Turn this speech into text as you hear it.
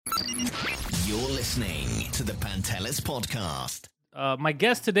You're listening to the Pantelis Podcast. My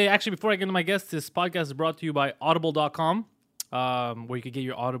guest today, actually, before I get into my guest, this podcast is brought to you by Audible.com, where you can get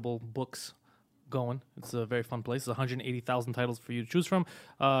your Audible books going. It's a very fun place. It's 180,000 titles for you to choose from.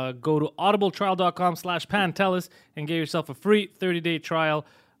 Go to audibletrial.com/Pantelis and get yourself a free 30-day trial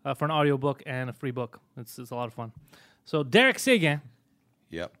for an audiobook and a free book. It's a lot of fun. So Derek Seguin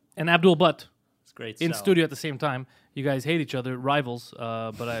and Abdul Butt in studio at the same time. You guys hate each other, rivals,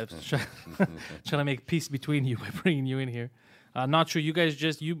 but I'm trying to make peace between you by bringing you in here. Not sure. You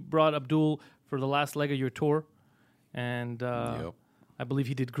guys you brought Abdul for the last leg of your tour, and I believe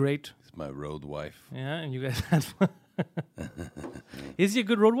he did great. It's my road wife. Yeah, and you guys had fun. Is he a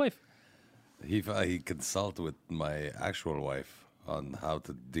good road wife? He consulted with my actual wife on how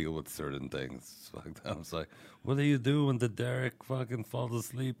to deal with certain things. I was like, what do you do when the Derek fucking falls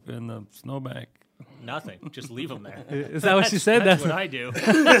asleep in the snowbank? Nothing. Just leave him there. Is that what she said? That's what I do.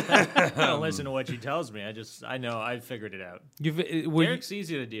 I don't listen to what she tells me. I know. I figured it out. Derek's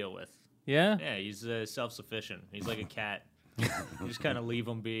easy to deal with. Yeah? Yeah, he's self-sufficient. He's like a cat. You just kind of leave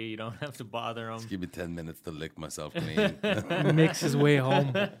him be. You don't have to bother him. Just give me 10 minutes to lick myself clean. Makes his way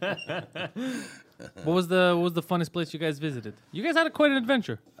home. What was the funnest place you guys visited? You guys had quite an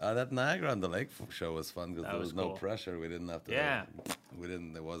adventure. That Niagara on the Lake show was fun because there was no cool. pressure. We didn't have to. Yeah.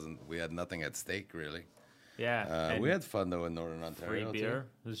 We had nothing at stake really. Yeah. We had fun though in Northern Ontario. Free beer.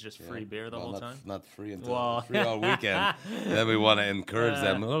 Too. It was just free beer the whole time. Not free until free all weekend. Then we want to encourage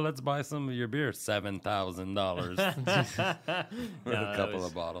them. Oh, let's buy some of your beer. $7,000 for a couple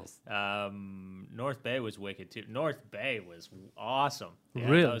of bottles. North Bay was wicked too. North Bay was awesome. Yeah,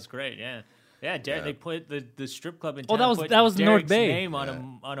 really? That was great. Yeah. Yeah, They put the strip club in Oh, town. that was North Derek's Bay. name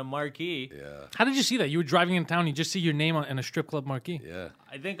on a marquee. Yeah. How did you see that? You were driving in town, you just see your name in a strip club marquee. Yeah.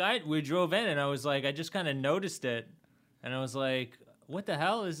 I think we drove in and I was like, I just kind of noticed it, and I was like, what the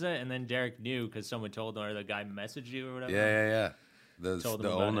hell is that? And then Derek knew because someone told him, or the guy messaged you or whatever. Yeah. Told The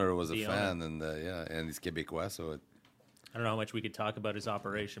him about owner it, was a the fan, and he's Quebecois, so I don't know how much we could talk about his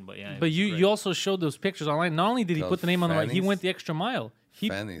operation, but yeah. But you also showed those pictures online. Not only did he put the name on the he Fannies? went the extra mile.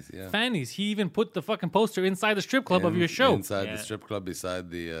 Fannies. He even put the fucking poster inside the strip club of your show. Inside the strip club,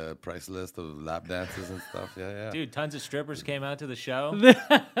 beside the price list of lap dances and stuff. Yeah. Dude, tons of strippers came out to the show,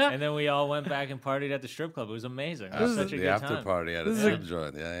 and then we all went back and partied at the strip club. It was amazing. It was such a good after time. party at a strip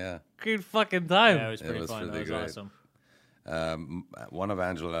joint. Yeah. Great fucking time. Yeah, it was pretty fun. Really That was great. awesome. One of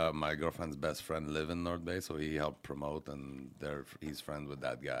Angela, my girlfriend's best friend, live in North Bay, so he helped promote, and he's friends with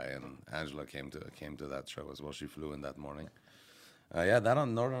that guy. And Angela came to that show as well. She flew in that morning. That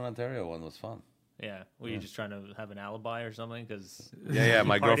on Northern Ontario one was fun. Yeah, were you just trying to have an alibi or something? Because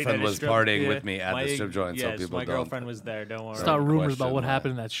My girlfriend was partying with me at the strip joint, so yes, people my don't. girlfriend was there. Don't worry. Start rumors about question, what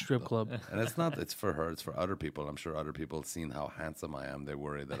happened in that strip club. And it's for her, it's for other people. I'm sure other people seen how handsome I am. They're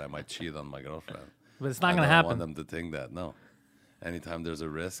worried that I might cheat on my girlfriend. But it's not going to I don't happen. want them to think that, no. Anytime there's a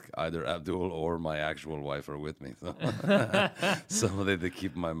risk, either Abdul or my actual wife are with me. So they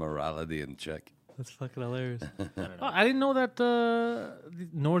keep my morality in check. That's fucking hilarious. I didn't know that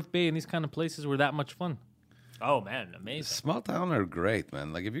North Bay and these kind of places were that much fun. Oh man, amazing! Small town are great,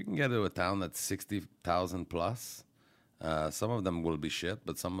 man. Like if you can get to a town that's 60,000 plus, some of them will be shit,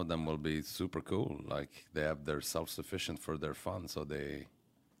 but some of them will be super cool. Like they're self-sufficient for their fun, so they.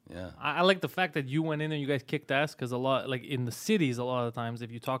 Yeah, I like the fact that you went in there, you guys kicked ass, because a lot, like in the cities, a lot of the times, if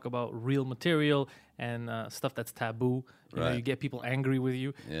you talk about real material and stuff that's taboo, you know, you get people angry with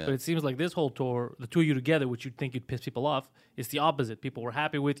you. Yeah. But it seems like this whole tour, the two of you together, which you'd think you'd piss people off, it's the opposite. People were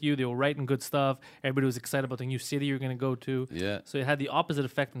happy with you, they were writing good stuff, everybody was excited about the new city you're going to go to. Yeah. So it had the opposite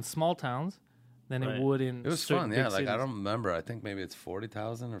effect in small towns than it would in it was certain fun. Yeah, big like I cities. don't remember. I think maybe it's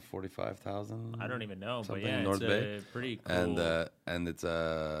 40,000 or 45,000. I don't even know, but something yeah, in North it's Bay. a pretty cool. And it's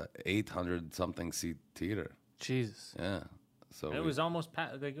a 800 something seat theater. Jesus. Yeah. So It was almost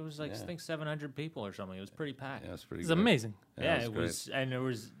packed. Like it was like I Yeah. think 700 people or something. It was pretty packed. Yeah, it's pretty. It's good. amazing. Yeah, it it great. was, and it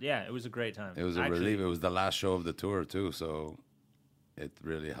was a great time. It was a relief. It was the last show of the tour too, so it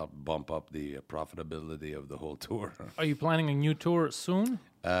really helped bump up the profitability of the whole tour. Are you planning a new tour soon?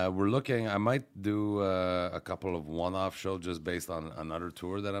 We're looking. I might do a couple of one-off shows just based on another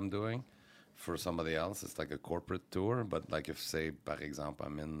tour that I'm doing for somebody else. It's like a corporate tour, but like if, say, par exemple,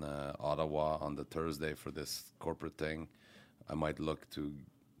 I'm in Ottawa on the Thursday for this corporate thing, I might look to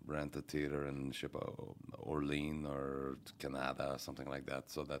rent a theater and ship Orleans or to Canada, something like that,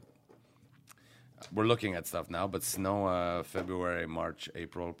 so that we're looking at stuff now, but snow February, March,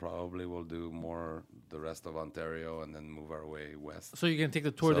 April probably we'll do more the rest of Ontario and then move our way west. So you're going to take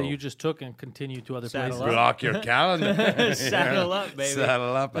the tour that So- you just took and continue to other Saddle places? up. Block your calendar. Saddle up, baby.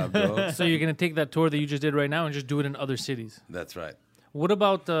 Saddle up, Abdul. So you're going to take that tour that you just did right now and just do it in other cities? That's right. What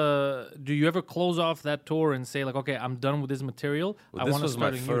about? Do you ever close off that tour and say like, okay, I'm done with this material. Well, I this want to was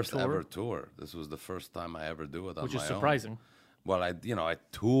start my a new first tour, ever tour. This was the first time I ever do it on which my is own. surprising. Well, I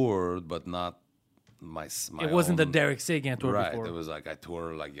toured, but not my It wasn't the own. Derek Seguin tour Right, before. it was like I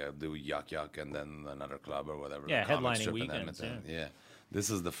tour like I do Yuck Yuck and then another club or whatever. Yeah, the comic headlining strip in weekends, Edmonton. Yeah, this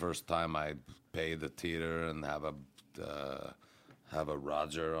is the first time I pay the theater and have a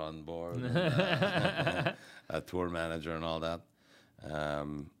Roger on board, and, a tour manager and all that.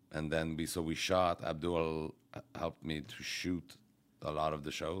 And then we shot. Abdul helped me to shoot a lot of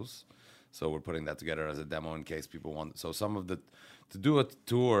the shows. So we're putting that together as a demo in case people want. So to do a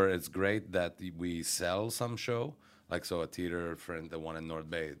tour, it's great that we sell some show. Like, so a theater friend, the one in North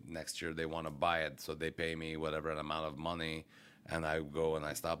Bay, next year they want to buy it. So they pay me whatever amount of money and I go and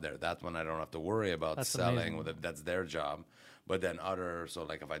I stop there. That one I don't have to worry about That's selling. amazing. That's their job. But then so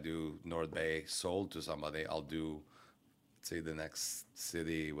like if I do North Bay sold to somebody, I'll do, say the next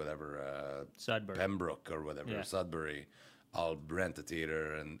city, whatever, Sudbury. Pembroke or whatever, Yeah. Sudbury, I'll rent a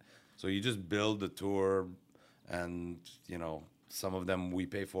theater. And so you just build the tour and, some of them we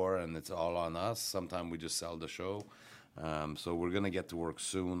pay for and it's all on us. Sometimes we just sell the show. So we're going to get to work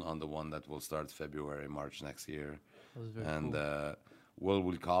soon on the one that will start February, March next year. And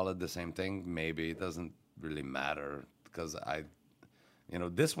we'll call it the same thing. Maybe it doesn't really matter because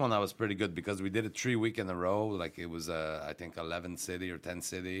this one I was pretty good because we did it 3 weeks in a row. Like it was, I think 11 city or 10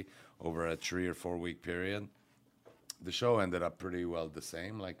 city over a 3 or 4 week period. The show ended up pretty well the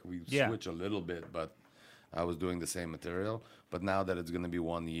same. Like we switch a little bit, but I was doing the same material. But now that it's going to be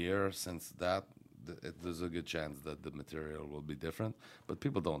 1 year since that, there's a good chance that the material will be different. But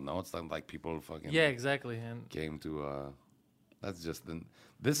people don't know. It's not like people fucking exactly. And came to. That's just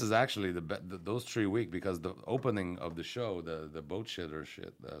this is actually those 3 weeks because the opening of the show, the boat shitter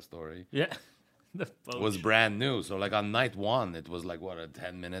story. Yeah. The boat Was brand new. So like on night 1, it was like what a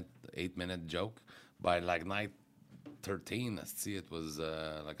 10-minute, 8-minute joke. By like night 13, it was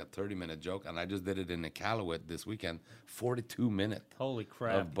like a 30-minute joke, and I just did it in Iqaluit this weekend. 42 minutes Holy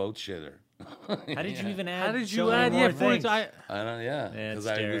crap. of boat shitter. How did you even add? how did so you many add? more Yeah, 42. things? I don't. Yeah, Yeah, it's because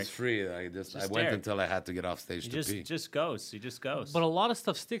I Derek. was free. I went Derek. until I had to get off stage He to pee. just goes. He just goes. But a lot of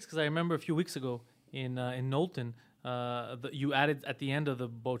stuff sticks because I remember a few weeks ago in Knowlton, you added at the end of the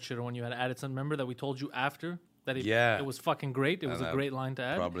boat shitter when you had added some. Remember that we told you after that it was fucking great. It was And a I great line to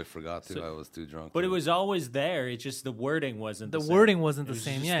add. Probably forgot to. So- I was too drunk. But to- it was always there. It's just the wording wasn't The the same. wording wasn't It the was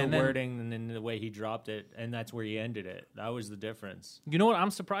same, just yeah, the and then- wording and then the way he dropped it, and that's where he ended it. That was the difference. You know what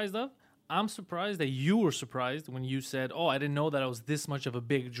I'm surprised of? I'm surprised that you were surprised when you said, "Oh, I didn't know that I was this much of a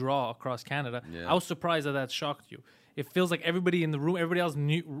big draw across Canada." Yeah. I was surprised that shocked you. It feels like everybody in the room, everybody else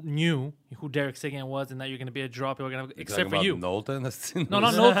knew who Derek Seguin was, and that you're going to be a draw. People are going to, You're except talking for about you. Knowlton? No,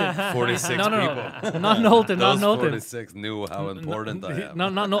 not Knowlton. 46 No, people. not Knowlton. Not Those Knowlton. 46 knew how important I am.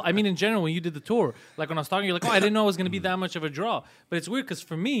 No. I mean, in general, when you did the tour, like when I was talking, you're like, "Oh, I didn't know it was going to be that much of a draw." But it's weird because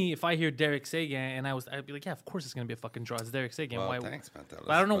for me, if I hear Derek Seguin, and I'd be like, "Yeah, of course it's going to be a fucking draw. It's Derek Seguin." Well, Why? thanks, Pantelis.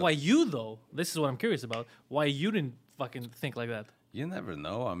 But I don't know but why you though. This is what I'm curious about. Why you didn't fucking think like that? You never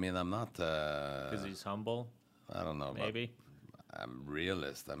know. I mean, I'm not. Because he's humble, I don't know. but maybe. I'm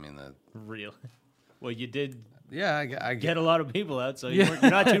realist. I mean, Real. Well, you did yeah, I get a lot of people out, so Yeah.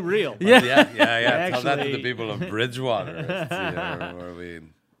 you're not too real. yeah. Tell that to the Actually- people of Bridgewater. Where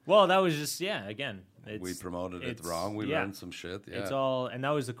Well, that was just again. we promoted it it's- wrong. We yeah. learned some shit. Yeah. It's all, and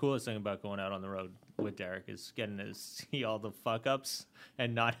that was the coolest thing about going out on the road with Derek is getting to see all the fuck ups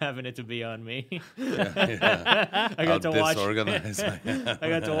and not having it to be on me. I How got to watch. disorganized I am. I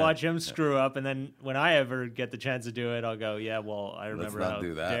got to watch him screw up, and then when I ever get the chance to do it, I'll go, yeah, well, I remember not how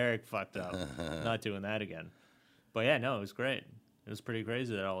do that." Derek fucked up. Not doing that again. But yeah, no, it was great. It was pretty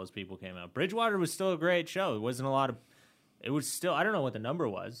crazy that all those people came out. Bridgewater was still a great show. It wasn't a lot of. It was still. I don't know what the number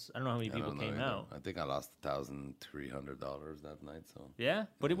was. I don't know how many I people don't know came either. out. I think I lost $1,300 that night. So Yeah,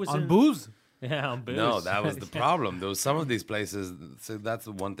 but it was On in, booze? Yeah, on booze. no, that was the problem. There was some of these places. So that's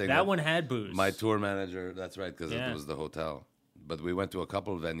the one thing. That one had booze. My tour manager. That's right, because Yeah. it was the hotel. But we went to a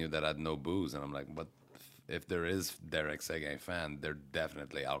couple venue that had no booze, and I'm like, but if there is Derek Seguin fan, they're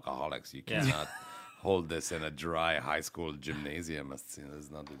definitely alcoholics. You Yeah. cannot hold this in a dry high school gymnasium. Let's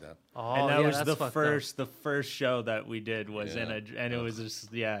not do that. Oh, and that yeah, was that's the fucked up. first show that we did was in Yeah. a, and it was just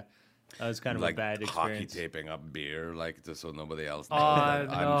that was kind of Like a bad hockey experience. taping up beer, like just so nobody else knows Oh, that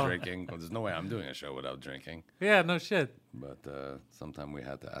no. I'm drinking. 'Cause there's no way I'm doing a show without drinking. Yeah, no shit. But sometimes we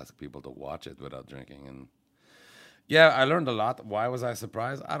had to ask people to watch it without drinking. And yeah, I learned a lot. Why was I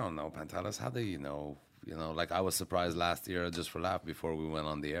surprised? I don't know, Pantelis. How do you know? You know, like I was surprised last year at Just for Laugh before we went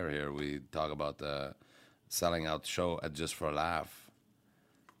on the air here. We talk about selling out show at Just for Laugh.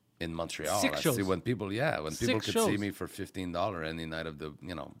 in Montreal. 6 I shows. see when people, when people 6 could shows. see me for $15 any night of the,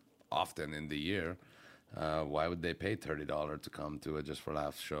 often in the year. Why would they pay $30 to come to a Just for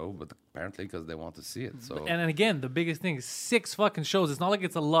Laughs show? But apparently because they want to see it. So And again, the biggest thing is 6 fucking shows. It's not like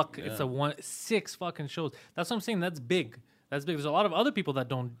it's a luck. It's a 6 fucking shows. That's what I'm saying. That's big. That's big. There's a lot of other people that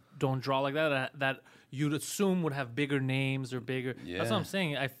don't draw like that you'd assume would have bigger names or bigger. Yeah. That's what I'm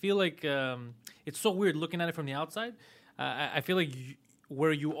saying. I feel like it's so weird looking at it from the outside. I feel like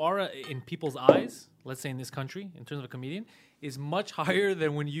where you are in people's eyes, let's say in this country, in terms of a comedian, is much higher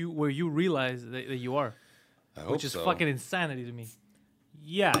than where you realize that you are. I hope Which is so. fucking insanity to me.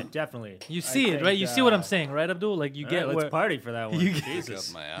 Yeah, definitely. You see it, right? You see what I'm saying, right, Abdul? Like you get let's where party for that one. You Got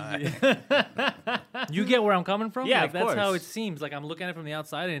Jesus. my eye. you get where I'm coming from. Yeah, like, of that's how course. it seems. Like I'm looking at it from the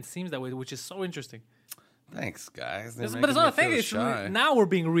outside, and it seems that way, which is so interesting. Thanks, guys. But it's not a thing. It's now we're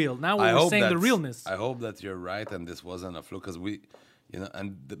being real. Now we're saying the realness. I hope that you're right and this wasn't a fluke because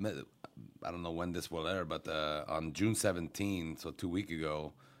I don't know when this will air, but on June 17th, so 2 weeks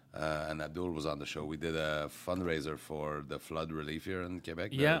ago, and Abdul was on the show. We did a fundraiser for the flood relief here in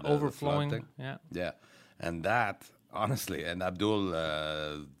Quebec. Yeah, the flood overflowing. thing. Yeah. And that honestly, and Abdul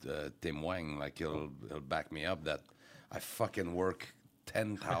témoigne, like he'll back me up that I fucking work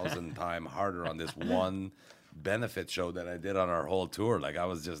 10,000 times harder on this one benefit show that I did on our whole tour. Like I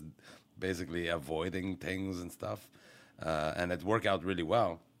was just basically avoiding things and stuff, and it worked out really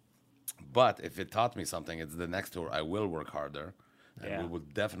well. But if it taught me something, it's the next tour I will work harder. And we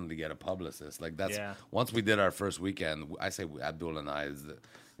would definitely get a publicist. Like that's once we did our first weekend. I say Abdul and I is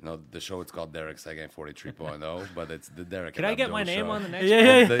the show. It's called Derek Seguin 43.0, but it's the Derek. Can I get my name on the next?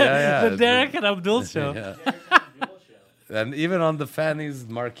 The Derek and Abdul show. Yeah. And even on the Fanny's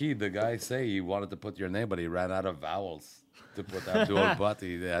marquee, the guy say he wanted to put your name, but he ran out of vowels to put Abdul. But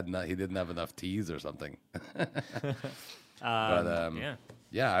he didn't have enough T's or something.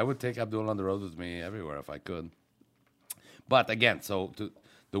 Yeah, I would take Abdul on the road with me everywhere if I could. But again,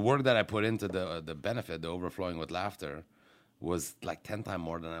 the work that I put into the benefit, the overflowing with laughter, was like 10 times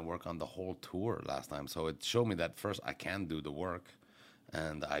more than I work on the whole tour last time. So it showed me that first I can do the work,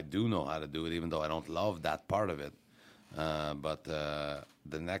 and I do know how to do it, even though I don't love that part of it. But the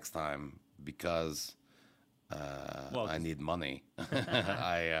next time, because I need money,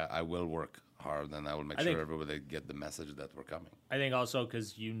 I will work hard, and I will make sure everybody get the message that we're coming. I think also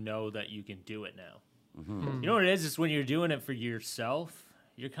because you know that you can do it now. You know what it is? It's when you're doing it for yourself,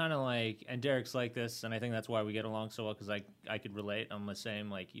 you're kind of like, and Derek's like this, and I think that's why we get along so well, because I could relate. I'm the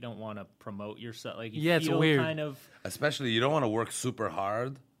same. Like, you don't want to promote yourself. Like, you it's feel weird. kind of. Especially, you don't want to work super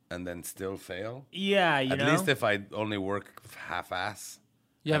hard and then still fail. Yeah, you know. At least if I only work half-ass.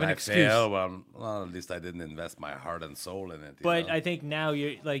 You have and an I excuse. Fail, well, at least I didn't invest my heart and soul in it. But I think now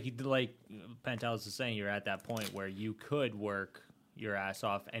you're like Pantelis is saying, you're at that point where you could work your ass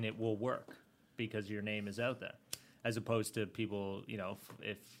off and it will work because your name is out there, as opposed to people,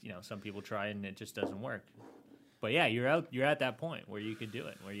 if some people try and it just doesn't work. But yeah, you're at that point where you could do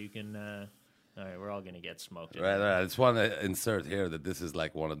it, where you can. All right, we're all gonna get smoked. Right. I just want to insert here that this is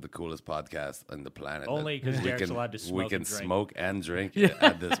like one of the coolest podcasts on the planet. Only because Derek's allowed to smoke. We can and drink. smoke and drink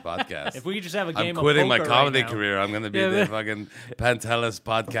at this podcast. If we could just have a game I'm quitting of my poker comedy right now. career. I'm gonna be the fucking Pantelis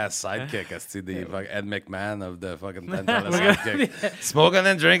podcast sidekick. I see the fucking Ed McMahon of the fucking Pantelis sidekick. Smoking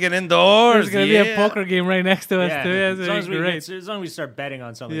and drinking indoors. There's gonna be a poker game right next to us Yeah, too. as That's long as, great. as long as we start betting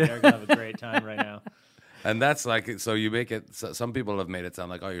on something, Derek will have a great time right now. And that's like, so you make it, some people have made it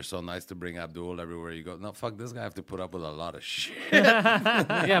sound like, oh, you're so nice to bring Abdul everywhere you go. No, fuck, this guy have to put up with a lot of shit.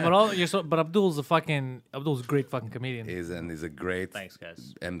 Yeah, but Abdul's a great fucking comedian. He's a great Thanks,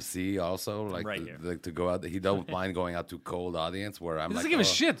 guys. MC also. Like, Right here. like to go out, he don't mind going out to cold audience where I'm He like, doesn't give a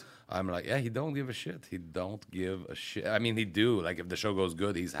shit. I'm like, yeah, he don't give a shit. He don't give a shit. I mean, he do. Like, if the show goes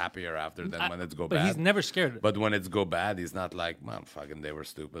good, he's happier after than when it's go But bad. he's never scared. But when it's go bad, he's not like, man, fucking, they were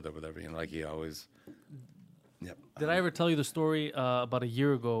stupid or whatever. Like, he always... Yep. Did I ever tell you the story about a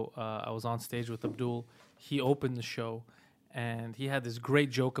year ago? I was on stage with Abdul. He opened the show, and he had this great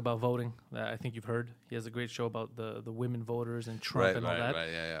joke about voting that I think you've heard. He has a great show about the women voters and Trump and all that.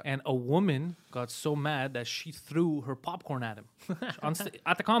 Right, yeah. And a woman got so mad that she threw her popcorn at him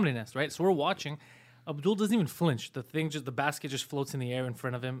at the Comedy Nest, right? So we're watching. Abdul doesn't even flinch. The basket just floats in the air in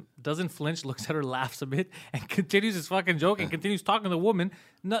front of him. Doesn't flinch, looks at her, laughs a bit, and continues his fucking joke and continues talking to the woman,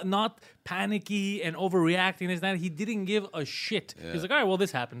 not panicky and overreacting. This, that. He didn't give a shit. Yeah. He's like, all right, well,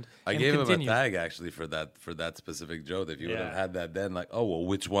 this happened. I and gave continued. him a tag actually for that specific joke. If you would have Yeah. had that then, like, oh well,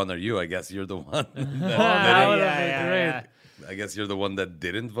 which one are you? I guess you're the one. That would have been great. yeah. I guess you're the one that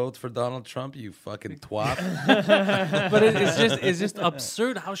didn't vote for Donald Trump. You fucking twat. But it's just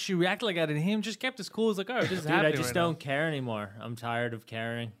absurd how she reacted like that, and him just kept his cool. He's like, all right, this is Dude, happening I just right don't care anymore. I'm tired of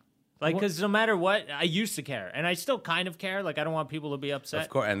caring. Like, because no matter what, I used to care, and I still kind of care. Like, I don't want people to be upset.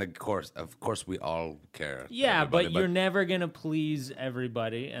 Of course, we all care. Yeah, but you're never gonna please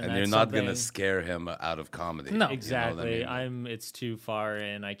everybody, and that's you're not gonna something- scare him out of comedy. No. Exactly. You know what I mean? It's too far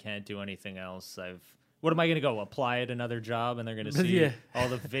in. I can't do anything else. What am I going to go apply at another job and they're going to see Yeah. all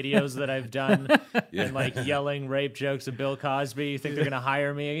the videos that I've done and like yelling rape jokes of Bill Cosby? You think they're going to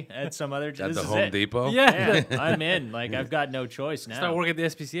hire me at some other job? At the Home Depot. Yeah. Yeah, I'm in. Like I've got no choice now. Start working at the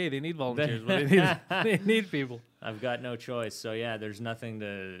SPCA. They need volunteers. But they need people. I've got no choice. So yeah, there's nothing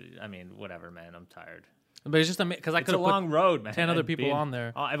to. I mean, whatever, man. I'm tired. But it's just because I It's could a have put long road, man. 10 other And people on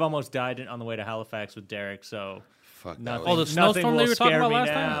there. I've almost died on the way to Halifax with Derek. So Fuck that. nothing. Oh, the snowstorm nothing that you were will talking scare about me last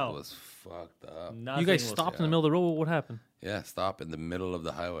time? now. That was fucked up. Nothing You guys will stopped in scare the middle of the road. What happened? Yeah, stop in the middle of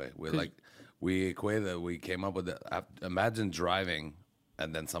the highway. We came up with imagine driving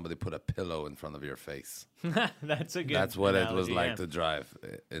and then somebody put a pillow in front of your face. That's a good. That's what it was analogy, like yeah. to drive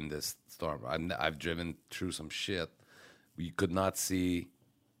in this storm. I've driven through some shit. You could not see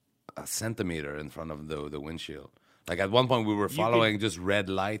a centimeter in front of the windshield. Like at one point we were following just red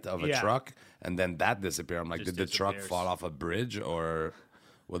light of a Yeah. truck and then that disappeared. I'm like, Just did the truck disappears. fall off a bridge or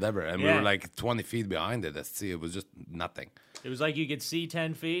whatever? And we Yeah. were like 20 feet behind it. It was just nothing. It was like you could see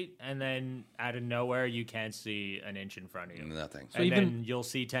 10 feet, and then out of nowhere, you can't see an inch in front of you. Nothing. And even- then you'll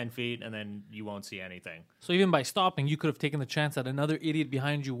see 10 feet, and then you won't see anything. So even by stopping, you could have taken the chance that another idiot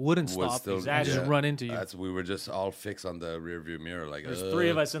behind you wouldn't Was stop still- and just yeah. run into you. We were just all fixed on the rear view mirror. Like There's three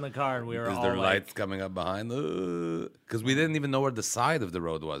of us in the car, and we were Is all there like, lights coming up behind? Because we didn't even know where the side of the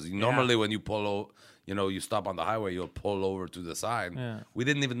road was. Normally, when you you stop on the highway, you'll pull over to the side. Yeah. We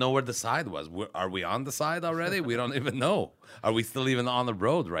didn't even know where the side was. Are we on the side already? We don't even know. Are we still even on the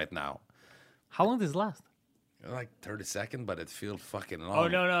road right now? How long does this last? Like 30 seconds, but it feels fucking long. oh,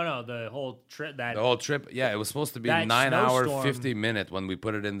 no. The whole trip, The whole trip, yeah, it was supposed to be That 9 hour, snowstorm- 50 minute when we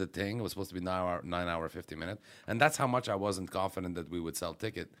put it in the thing. It was supposed to be 9 hour, 50 minute. And that's how much I wasn't confident that we would sell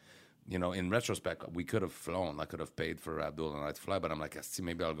ticket. In retrospect, we could have flown. I could have paid for Abdul and I to fly, but I'm like, see,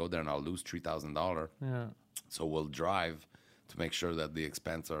 maybe I'll go there and I'll lose $3,000. Yeah. So we'll drive to make sure that the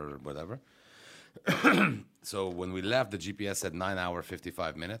expense or whatever. So when we left, the GPS said 9 hour,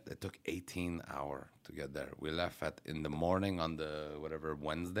 55 minute. It took 18 hour to get there. We left in the morning on the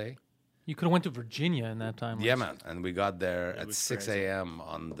Wednesday. You could have went to Virginia in that time. Yeah, man. And we got there at was 6 crazy. a.m.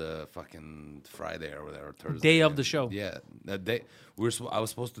 on the fucking Friday or whatever, Thursday. Day of And the show. Yeah, that day. We were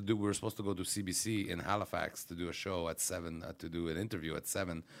supposed to go to CBC in Halifax to do a show at 7, to do an interview at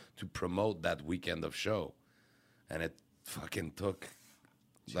 7 to promote that weekend of show. And it fucking took,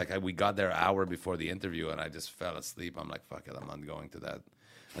 we got there an hour before the interview and I just fell asleep. I'm like, fuck it, I'm not going to that.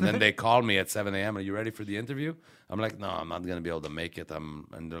 And then they called me at 7 a.m. Are you ready for the interview? I'm like, no, I'm not going to be able to make it.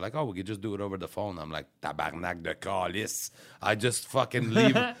 And they're like, oh, we could just do it over the phone. I'm like, tabarnak de calice. I just fucking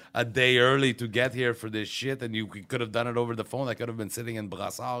leave a day early to get here for this shit. And you could have done it over the phone. I could have been sitting in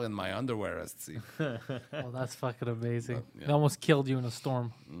Brassard in my underwear. Oh, that's fucking amazing. yeah. It almost killed you in a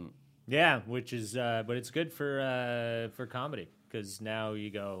storm. yeah, which is, but it's good for comedy because now you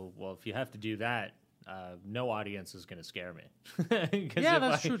go, well, if you have to do that, no audience is going to scare me. 'Cause Yeah, if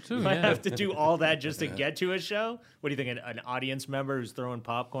that's true, too, If I yeah. have to do all that just to get to a show, what do you think? An audience member who's throwing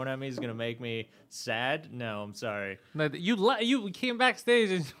popcorn at me is going to make me sad? No, I'm sorry. Like, you came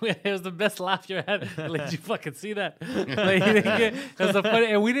backstage and it was the best laugh you had. Like, did you fucking see that? Like, it was the funny,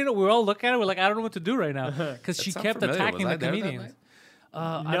 and we were all looking at it. We're like, I don't know what to do right now because she sound kept familiar. attacking Was the I there that comedians.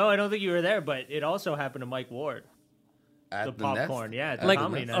 No, I don't think you were there, but it also happened to Mike Ward. At The Nest? popcorn, yeah, at At the Like,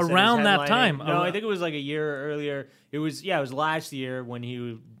 Comedy Nest? Nest. And his around that headlining- time, No, ar- I think it was like a year earlier. It was last year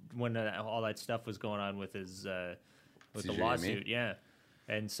when all that stuff was going on with his with the CJ, lawsuit, yeah.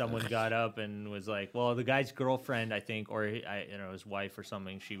 And someone got up and was like, "Well, the guy's girlfriend, I think, or his wife or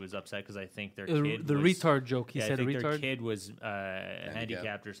something. She was upset because I think their kid The was, retard joke. He yeah, said I think their retard. kid was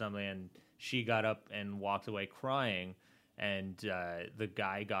handicapped or something, and she got up and walked away crying." And the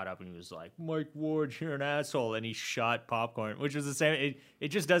guy got up and he was like, "Mike Ward, you're an asshole," and he shot popcorn, which was the same. It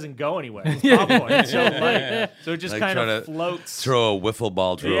just doesn't go anywhere. It's popcorn, it's so light, so it just Like kind trying of to floats. Throw a wiffle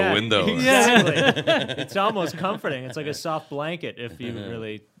ball through a window. Exactly. It's almost comforting. It's like a soft blanket if you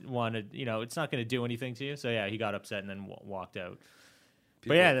really wanted. It's not going to do anything to you. So yeah, he got upset and then walked out.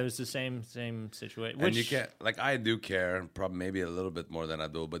 But yeah, there was the same situation. And you can't, I do care, probably maybe a little bit more than I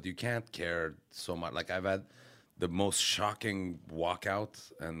do, but you can't care so much. Like, I've had the most shocking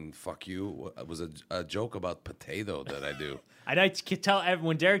walkout and fuck you was a joke about potato that I do. And I could tell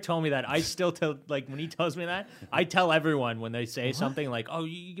when Derek told me that, I still tell, when he tells me that, I tell everyone when they say something like, "Oh,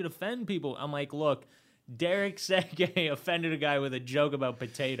 you could offend people." I'm like, look, Derek Seguin offended a guy with a joke about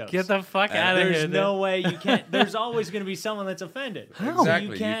potatoes. Get the fuck out of here. There's no way you can't. There's always going to be someone that's offended.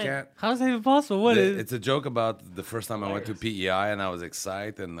 Exactly. You can't. How is that even possible? What is? It's a joke about the first time I went to PEI and I was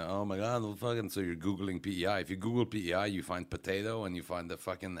excited and oh my god, well, fucking. So you're googling PEI. If you Google PEI, you find potato and you find the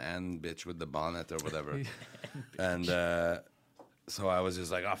fucking Ann bitch with the bonnet or whatever. And so I was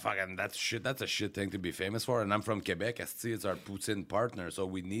just like, oh fucking, that's shit. That's a shit thing to be famous for. And I'm from Quebec. Asti, it's our poutine partner, so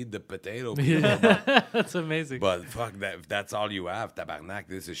we need the potato. That's amazing. But fuck that. If that's all you have, tabarnak,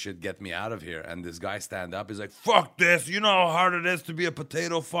 this is shit. Get me out of here. And this guy stand up. He's like, fuck this. You know how hard it is to be a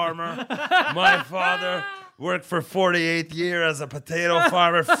potato farmer. My father worked for 48 years as a potato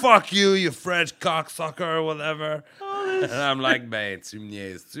farmer. Fuck you, you French cocksucker or whatever. And I'm like, man, tu me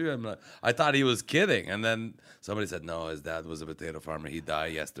niaises-tu? I'm like, I thought he was kidding. And then somebody said, no, his dad was a potato farmer. He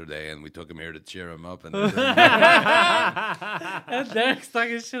died yesterday, and we took him here to cheer him up. And Derek's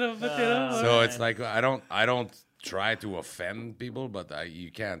talking shit about potato. so it's like I don't try to offend people, but you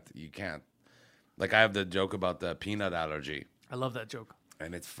can't. Like I have the joke about the peanut allergy. I love that joke.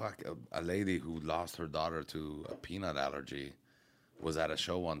 And it's a lady who lost her daughter to a peanut allergy was at a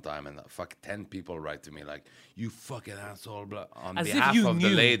show one time, and 10 people write to me like, you fucking asshole, blah, on As if behalf you of knew.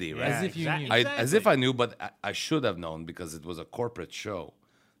 the lady, right? As if you knew. As if I knew, but I should have known because it was a corporate show.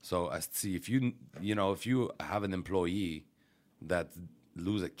 So if you have an employee that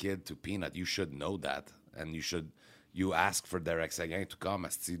lose a kid to peanut, you should know that, and you ask for Derek Seguin to come.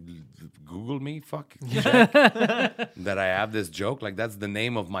 Google me, check that I have this joke. Like that's the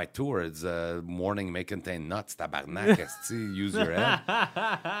name of my tour. It's morning may contain nuts. Tabarnak, use your head.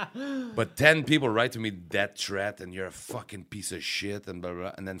 But 10 people write to me death threat, and you're a fucking piece of shit, and blah,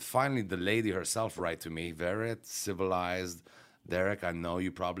 blah. And then finally the lady herself write to me, very civilized. Derek, I know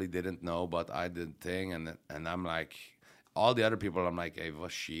you probably didn't know, but I did thing, and I'm like. All the other people, I'm like, hey,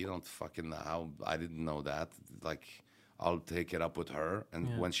 was she? Don't fucking know how. I didn't know that. Like, I'll take it up with her.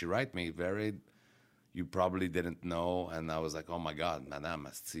 And when she write me, you probably didn't know. And I was like, oh my God, madame,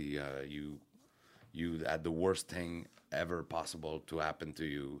 you had the worst thing ever possible to happen to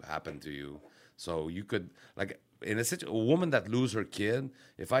you. So you could, like, in a woman that lose her kid,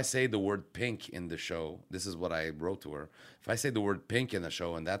 if I say the word pink in the show, this is what I wrote to her. If I say the word pink in the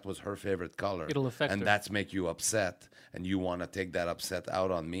show and that was her favorite color, it'll affect and her. That's make you upset, and you want to take that upset out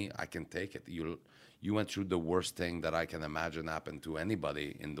on me, I can take it. You went through the worst thing that I can imagine happened to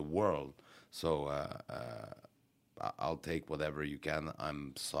anybody in the world. So I'll take whatever you can.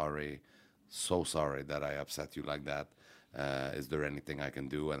 I'm sorry, so sorry that I upset you like that. Is there anything I can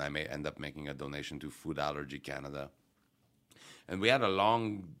do? And I may end up making a donation to Food Allergy Canada. And we had a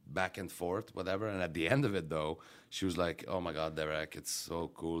long back and forth, whatever. And at the end of it, though, she was like, oh, my God, Derek, it's so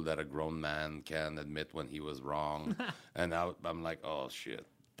cool that a grown man can admit when he was wrong. And I'm like, oh, shit,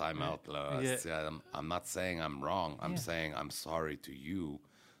 time out. I'm not saying I'm wrong. I'm saying I'm sorry to you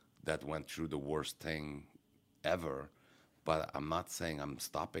that went through the worst thing ever. But I'm not saying I'm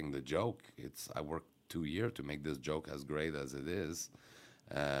stopping the joke. I worked 2 years to make this joke as great as it is.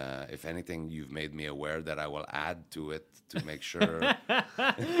 If anything, you've made me aware that I will add to it to make sure.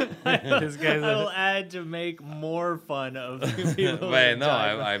 This guy's I will add to make more fun of people. Wait, no,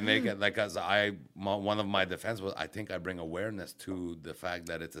 I make it like as one of my defense was I think I bring awareness to the fact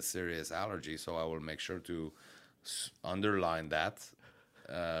that it's a serious allergy, so I will make sure to underline that.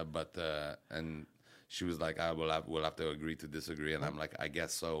 And she was like, we'll have to agree to disagree, and I'm like, I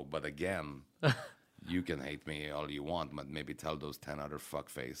guess so, but again. You can hate me all you want, but maybe tell those 10 other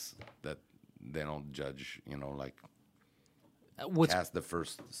fuckface that they don't judge, like cast the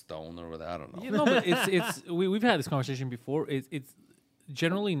first stone or whatever. I don't know. You know, but we've had this conversation before. It's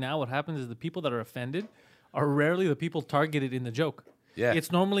generally now what happens is the people that are offended are rarely the people targeted in the joke. Yeah.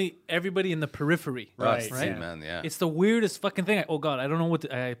 It's normally everybody in the periphery. Right. Right? Man, yeah. It's the weirdest fucking thing. Oh, God, I don't know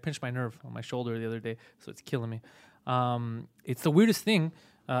what... I pinched my nerve on my shoulder the other day, so it's killing me. It's the weirdest thing.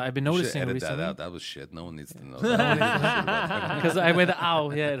 I've been noticing edit recently. that out. That was shit. No one needs to know that. Because I went,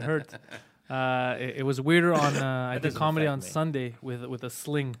 ow, yeah, it hurt. It was weirder on... I did comedy on Sunday with a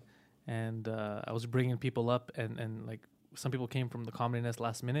sling, and I was bringing people up, and like some people came from the Comedy Nest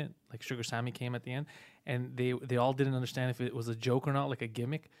last minute, like Sugar Sammy came at the end, and they all didn't understand if it was a joke or not, like a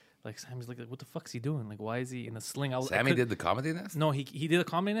gimmick. Like Sammy's like, what the fuck's he doing? Like, why is he in a sling? Sammy did the Comedy Nest? No, he did a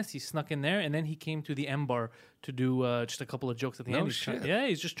Comedy Nest. He snuck in there, and then he came to the M Bar to do just a couple of jokes at the end. Shit.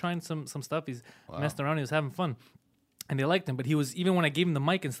 He's just trying some stuff. He's messing around. He was having fun. And they liked him, but he was, even when I gave him the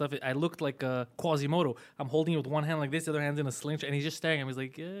mic and stuff, I looked like Quasimodo. I'm holding it with one hand like this, the other hand's in a slingshot, and he's just staring at me. He's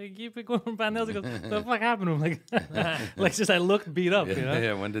like, keep it going from Pantelis. He goes, the fuck happened to him? Like just I looked beat up, you know?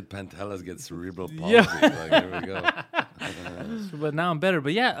 Yeah, when did Pantelis get cerebral palsy? Yeah. Like, there we go. But now I'm better.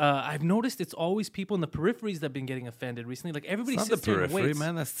 But yeah, I've noticed it's always people in the peripheries that have been getting offended recently. Like everybody It's not sits the there and periphery, waits.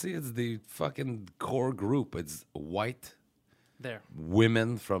 man. It's the fucking core group. It's white There.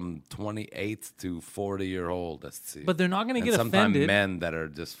 women from 28 to 40-year-old. That's it. But they're not going to And get sometimes offended. men that are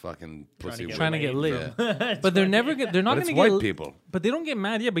just fucking pussy. Trying to get women. lit. Yeah. But they're never get, they're not But going it's to get white people. But they don't get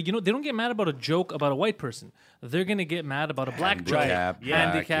mad. Yeah, but you know they don't get mad about a joke about a white person. They're going to get mad about a black joke. Handicap,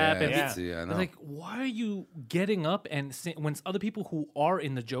 Handicap. black, And yeah, it's see, I know. like, why are you getting up and when other people who are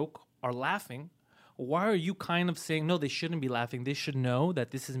in the joke are laughing? Why are you kind of saying no? They shouldn't be laughing. They should know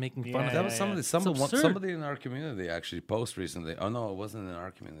that this is making fun of That them. was somebody. It's absurd. Somebody in our community actually posted recently. Oh no, it wasn't in our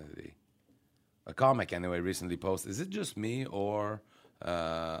community. A comic anyway recently posted. Is it just me, or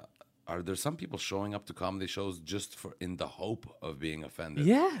are there some people showing up to comedy shows just for in the hope of being offended?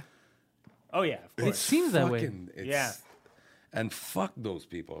 Yeah, Oh yeah, of it course. seems that way. Yeah. And fuck those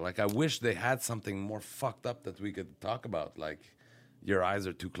people. Like I wish they had something more fucked up that we could talk about. Like your eyes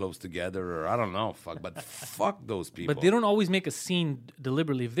are too close together, or I don't know. Fuck, but fuck those people. But they don't always make a scene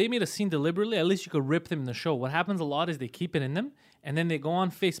deliberately. If they made a scene deliberately, at least you could rip them in the show. What happens a lot is they keep it in them, and then they go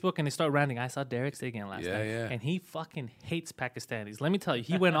on Facebook and they start ranting. I saw Derek Seguin last night, and he fucking hates Pakistanis. Let me tell you,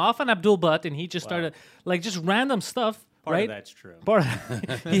 he went off on Abdul Butt, and he just started like just random stuff. Part right? of that's true.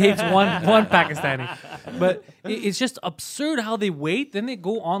 He hates one Pakistani, but it's just absurd how they wait. Then they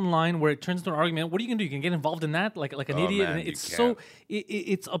go online where it turns into an argument. What are you gonna do? You can get involved in that like an idiot. man, And you it's can't.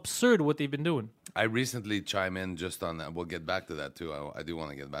 it's absurd what they've been doing. I recently chime in just on that. We'll get back to that too. I do want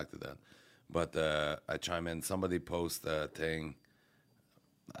to get back to that. But I chime in. Somebody post a thing.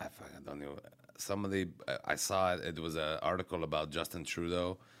 I don't know. Somebody, I saw it. It was an article about Justin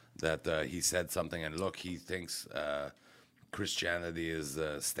Trudeau that he said something. And look, he thinks Christianity is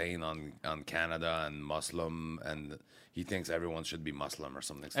staying on Canada and Muslim. And he thinks everyone should be Muslim or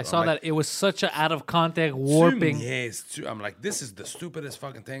something. So I I'm saw like, that it was such a out of context warping. Yes, I'm like, this is the stupidest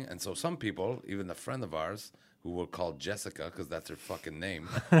fucking thing. And so some people, even a friend of ours, who we'll call Jessica because that's her fucking name,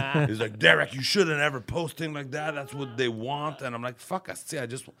 is like, Derek, you shouldn't ever post things like that. That's what they want. And I'm like, fuck us. See, I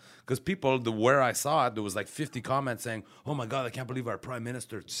just, because people, where I saw it, there was like 50 comments saying, oh my God, I can't believe our prime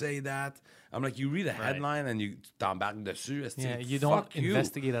minister say that. I'm like, you read a headline and you down back dessus. Yeah, you don't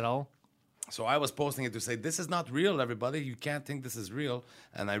investigate at all. So I was posting it to say, this is not real, everybody. You can't think this is real.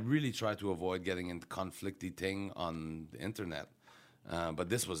 And I really try to avoid getting into conflicty thing on the internet. But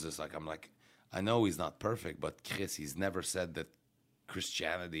this was just like, I'm like, I know he's not perfect, but Chris, he's never said that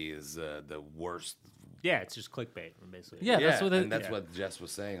Christianity is the worst. Yeah, it's just clickbait, basically. Yeah, that's what. And that's what Jess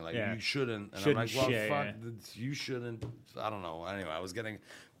was saying. Like, you shouldn't. And I'm like, well, fuck, you shouldn't. I don't know. Anyway, I was getting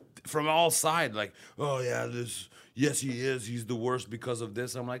from all sides, like, oh yeah, yes, he is. He's the worst because of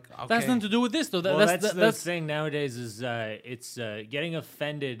this. I'm like, okay. That's nothing to do with this, though. Well, that's the thing nowadays is it's getting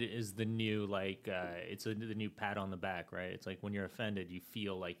offended is the new it's the new pat on the back, right? It's like when you're offended, you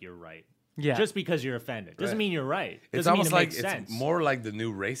feel like you're right. Yeah. Just because you're offended doesn't mean you're right. It's Doesn't mean almost it like makes sense. it's more like the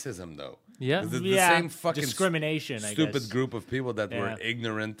new racism, though. Yeah. The same fucking discrimination. I stupid guess. group of people that were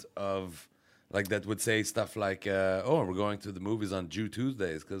ignorant of, like that would say stuff like, "Oh, we're going to the movies on Jew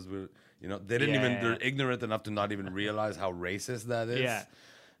Tuesdays because we're." You know, they didn't even. They're ignorant enough to not even realize how racist that is.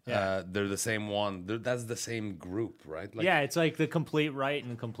 Yeah. They're the same one. That's the same group, right? Like, Yeah, it's like the complete right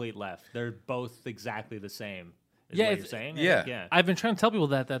and the complete left. They're both exactly the same. Is Yeah, what it's- you're saying? yeah. I've been trying to tell people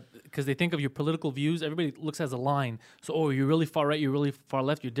that because they think of your political views, everybody looks as a line. So, oh, you're really far right, you're really far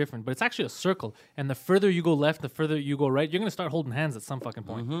left, you're different. But it's actually a circle. And the further you go left, the further you go right, you're going to start holding hands at some fucking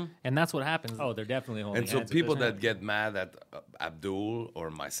point. And that's what happens. Oh, they're definitely holding And so hands at people this that point. get mad at Abdul or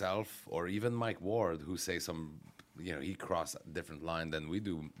myself or even Mike Ward, who say some, he crossed a different line than we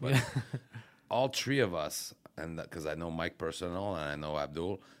do. But all three of us, and because I know Mike personal and I know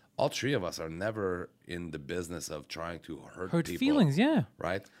Abdul, all three of us are never in the business of trying to hurt people. feelings, yeah.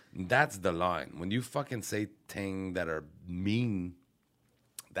 Right? That's the line. When you fucking say things that are mean,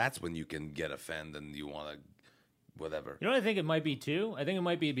 that's when you can get offended and you want to whatever. You know what I think it might be too? I think it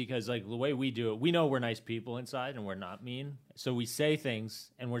might be because like the way we do it, we know we're nice people inside and we're not mean. So we say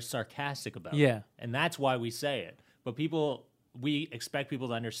things and we're sarcastic about it. And that's why we say it. But we expect people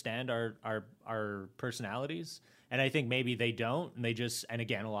to understand our personalities. And I think maybe they don't. And and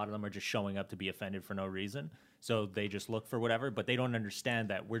again, a lot of them are just showing up to be offended for no reason. So they just look for whatever, but they don't understand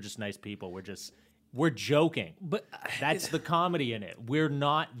that we're just nice people. We're joking. But that's the comedy in it. We're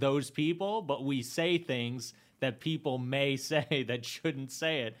not those people, but we say things that people may say that shouldn't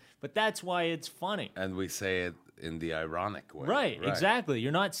say it. But that's why it's funny. And we say it in the ironic way. Right, exactly.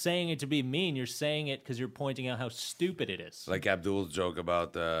 You're not saying it to be mean. You're saying it because you're pointing out how stupid it is. Like Abdul's joke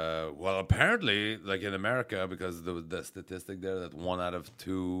about, well, apparently, like in America, because the statistic there that 1 out of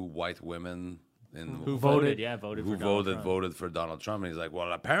 2 white women who voted for Donald Trump. And he's like, well,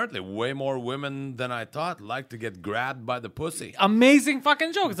 apparently way more women than I thought like to get grabbed by the pussy. Amazing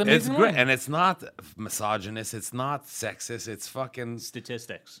fucking joke. It's amazing. It's great. line. And it's not misogynist. It's not sexist. It's fucking...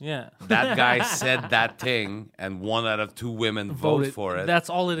 Statistics. Yeah. That guy said that thing, and 1 out of 2 women vote for it. That's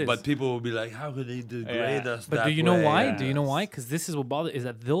all it is. But people will be like, how could they degrade us that But do you know way? why? Yeah. Do you know why? Because this is what bothers is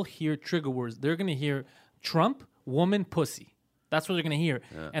that they'll hear trigger words. They're gonna hear Trump, woman, pussy. That's what they're gonna hear,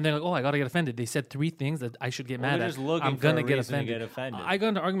 and they're like, "Oh, I gotta get offended." They said 3 things that I should get mad they're at. just looking I'm for gonna a get reason to offended. get offended. I got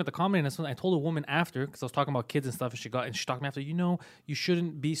into an argument with the comedy, and I told a woman after because I was talking about kids and stuff, and she talked to me after. You know, you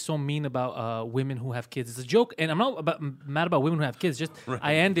shouldn't be so mean about women who have kids. It's a joke, and I'm not mad about women who have kids. Just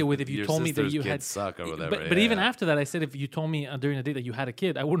I ended with if you Your told me that sister's you kids had suck or whatever. But even after that, I said if you told me during the day that you had a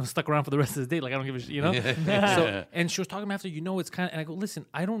kid, I wouldn't have stuck around for the rest of the day. Like I don't give a shit, you know. So and she was talking to me after. You know, it's kind of. And I go, listen,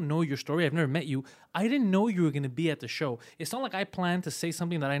 I don't know your story. I've never met you. I didn't know you were gonna be at the show. It's not like I planned to say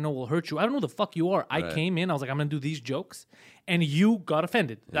something that I know will hurt you. I don't know who the fuck you are. I came in. I was like, I'm gonna do these jokes, and you got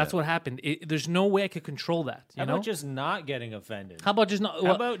offended. That's what happened. There's no way I could control that. You How know? about just not getting offended? How about just not?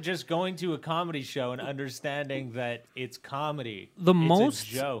 How about just going to a comedy show and understanding that it's comedy? The it's most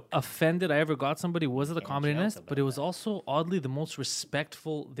a joke. offended I ever got somebody was at the Comedy joke Nest, about but it was also oddly the most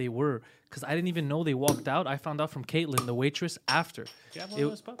respectful they were because I didn't even know they walked out. I found out from Caitlin, the waitress, after. Do you have one of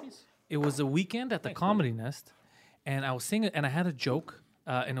those puppies? It was a weekend at the Comedy Nest, and I was singing, and I had a joke,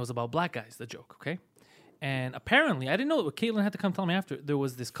 and it was about black guys. The joke, okay. And apparently, I didn't know. Caitlin had to come tell me after. There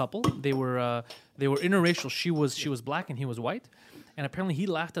was this couple. They were interracial. She was black and he was white, and apparently he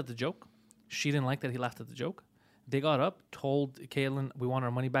laughed at the joke. She didn't like that he laughed at the joke. They got up, told Caitlin, "We want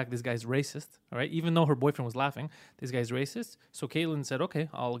our money back. This guy's racist." All right, even though her boyfriend was laughing, this guy's racist. So Caitlin said, "Okay,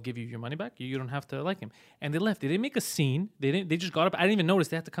 I'll give you your money back. You don't have to like him." And they left. They didn't make a scene. They just got up. I didn't even notice.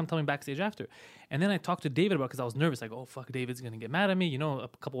 They had to come tell me backstage after. And then I talked to David about because I was nervous. Like, "Oh fuck, David's gonna get mad at me." You know, a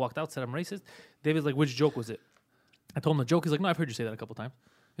couple walked out, said I'm racist. David's like, "Which joke was it?" I told him the joke. He's like, "No, I've heard you say that a couple times."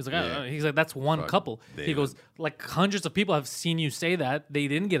 He's like, he's like, that's one couple. David. He goes, like hundreds of people have seen you say that. They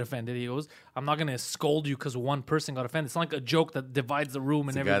didn't get offended. He goes, I'm not gonna scold you because one person got offended. It's not like a joke that divides the room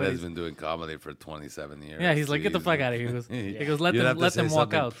and the guy everybody. that's been doing comedy for 27 years. Yeah, he's like, get the fuck out of here. He goes, he goes let them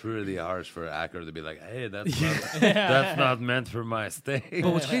walk out. Pretty harsh for an actor to be like, hey, that's not meant for my stage.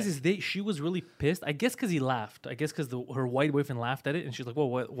 But what's crazy is she was really pissed. I guess because he laughed. I guess because her white boyfriend laughed at it, and she's like, "Well,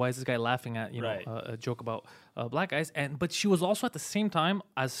 why is this guy laughing at a joke about black guys?" But she was also at the same time,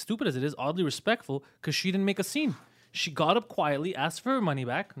 as stupid as it is, oddly respectful because she didn't make a scene. She got up quietly, asked for her money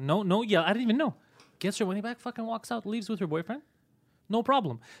back. Yeah, I didn't even know. Gets her money back, fucking walks out, leaves with her boyfriend. No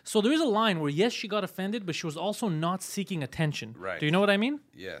problem. So there is a line where yes, she got offended, but she was also not seeking attention. Right. Do you know what I mean?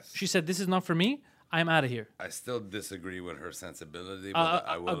 Yes. She said, "This is not for me. I'm out of here." I still disagree with her sensibility, but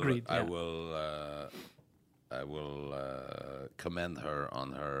I will. Agreed, I yeah. will commend her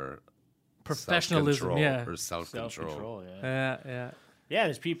on her professionalism. Yeah. her self-control. Self-control, yeah. Yeah. Yeah,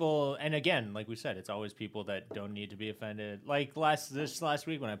 there's people, and again, like we said, it's always people that don't need to be offended. Like this last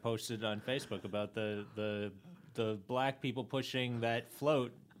week when I posted on Facebook about the black people pushing that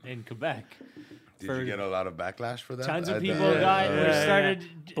float in Quebec. Did you get a lot of backlash for that? Tons of people started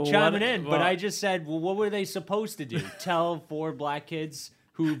chiming in, but I just said, well, what were they supposed to do? Tell 4 black kids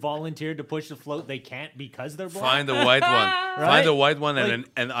who volunteered to push the float they can't because they're black? Find a white one. Right? Find a white one Like-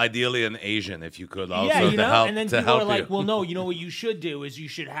 and ideally an Asian if you could also Yeah, you to know, help and then to people help are like, you. "Well, no, you know what you should do is you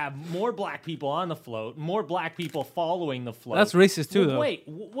should have more black people on the float, more black people following the float." That's racist too, though. Wait,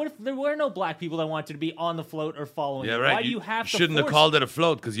 what if there were no black people that wanted to be on the float or following? Yeah, it? right. Why do you have to? Shouldn't have force called it a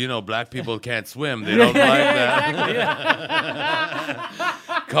float because black people can't swim. They don't like that.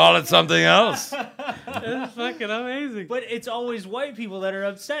 Call it something else. That's fucking amazing. But it's always white people that are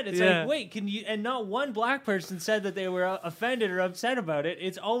upset. It's Yeah. like, wait, can you? And not one black person said that they were offended or upset about it.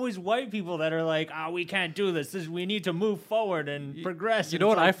 It's always white people that are like, we can't do this. We need to move forward and progress. You And know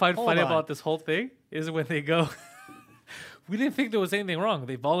it's what like, I find hold funny on. about this whole thing is when they go, we didn't think there was anything wrong.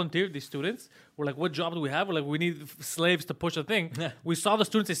 They volunteered, these students. We're like, what job do we have? We're like, we need slaves to push a thing. We saw the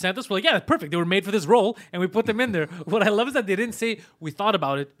students they sent us. We're like, yeah, that's perfect. They were made for this role, and we put them in there. What I love is that they didn't say, we thought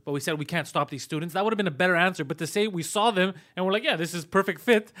about it, but we said we can't stop these students. That would have been a better answer. But to say we saw them, and we're like, yeah, this is perfect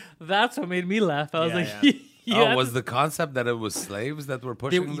fit, that's what made me laugh. I was Yeah, Yeah, Oh, was the concept that it was slaves that were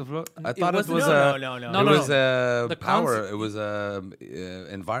pushing the float? I thought it wasn't- was No, a no, no, It no. was The power. concept- It was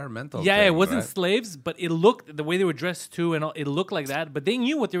environmental. Yeah, thing, it wasn't right? slaves, but it looked the way they were dressed too, and all, it looked like that. But they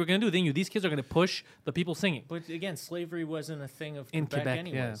knew what they were going to do. They knew these kids are going to push the people singing. But again, slavery wasn't a thing of In Quebec, Quebec,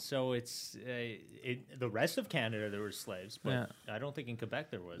 anyway. yeah. So it's the rest of Canada there were slaves, but Yeah. I don't think in Quebec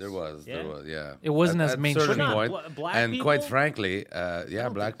there was. There was, yeah. It wasn't At- as at mainstream. certain But not point, black and quite people? frankly, black think-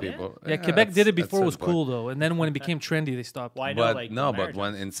 yeah. people. Yeah, Quebec did it at before it was certain point. cool though, and then when it became trendy, they stopped. Why But not? Like no, the but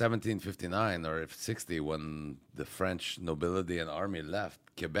when Maritimes? in 1759 or if 60, when the French nobility and army left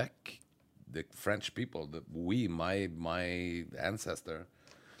Quebec, the French people, my ancestor,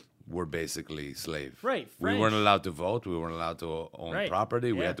 were basically slaves. Right, We weren't French. allowed to vote. We weren't allowed to own Right,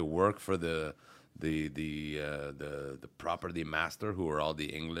 property. We yeah. had to work for the property master, who were all the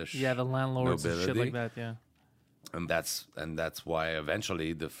English. Yeah, the landlords and shit nobility. like that. Yeah. And that's why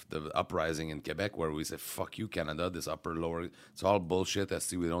eventually the uprising in Quebec, where we say "fuck you, Canada," this upper lower, it's all bullshit. As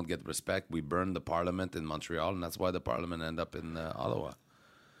see, we don't get respect. We burned the Parliament in Montreal, and that's why the Parliament ended up in Ottawa.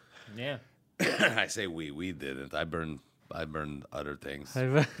 yeah. I say we didn't. I burned other things.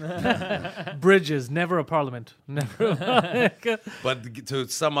 Bridges, never a parliament. Never. But to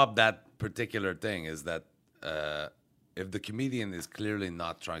sum up that particular thing is that if the comedian is clearly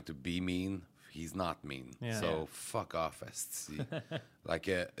not trying to be mean, he's not mean. Yeah. So Yeah. fuck off, SC. Like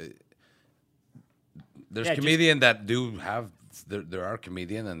there's Yeah, just- comedian that do have there are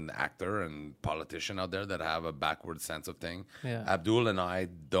comedian and actor and politician out there that have a backward sense of thing. Yeah. Abdul and I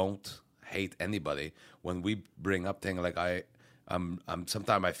don't hate anybody when we bring up thing like I'm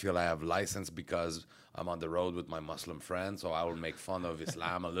sometimes I feel I have license because I'm on the road with my Muslim friends, so I will make fun of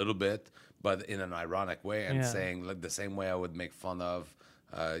Islam a little bit, but in an ironic way, and Yeah. saying like the same way I would make fun of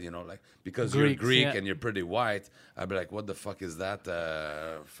like because Greeks, you're Greek yeah. and you're pretty white, I'd be like, what the fuck is that?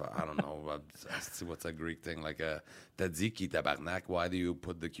 I don't know. See what's a Greek thing like tzatziki tabarnak? Why do you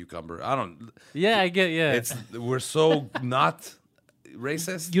put the cucumber? I don't. Yeah, I get. Yeah, It's we're so not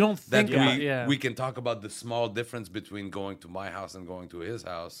racist. You don't that think about- yeah. we can talk about the small difference between going to my house and going to his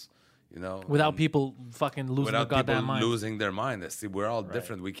house. without and people fucking losing without their goddamn people mind. losing their mind. See, we're all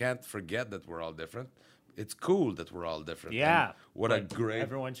different. We can't forget that we're all different. It's cool that we're all different. Yeah. And what a But great.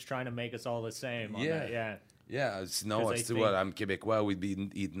 everyone's trying to make us all the same. On Yeah. that, yeah. Yeah, it's, no, 'Cause it's they what think- I'm Québécois. We'd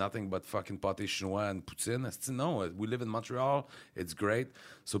eat nothing but fucking pâté chinois and poutine. It's, no, we live in Montreal. It's great.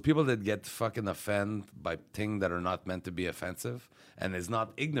 So people that get fucking offended by things that are not meant to be offensive, and is not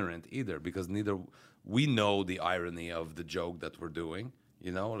ignorant either, because neither we know the irony of the joke that we're doing.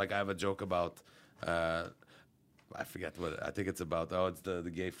 Like I have a joke about, I forget what I think it's about. Oh, it's the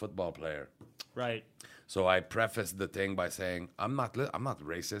gay football player. Right. So I prefaced the thing by saying I'm not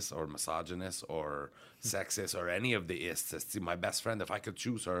racist or misogynist or sexist or any of the ists. See, my best friend, if I could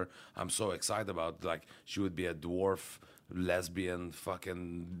choose her, I'm so excited about, like, she would be a dwarf lesbian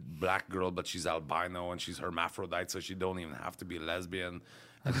fucking black girl, but she's albino and she's hermaphrodite, so she don't even have to be lesbian.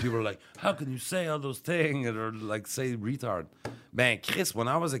 And people are like, how can you say all those things, or like say retard? Man, Chris, when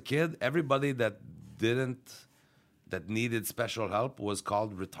I was a kid, everybody that needed special help was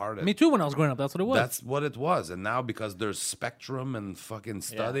called retarded. Me too. When I was growing up, that's what it was. That's what it was. And now, because there's spectrum and fucking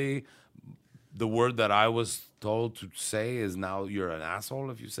study, the word that I was told to say is now you're an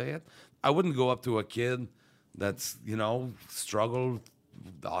asshole if you say it. I wouldn't go up to a kid that's, struggled,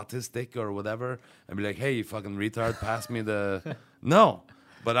 autistic or whatever, and be like, hey, you fucking retard, pass me the... No.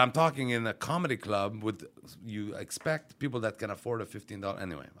 But I'm talking in a comedy club with, you expect people that can afford a $15.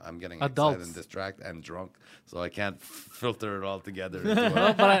 Anyway, I'm getting Adults. excited and distracted and drunk, so I can't filter it all together.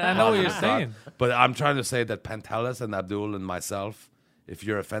 Well, but I know what you're saying. But I'm trying to say that Pantelis and Abdul and myself, if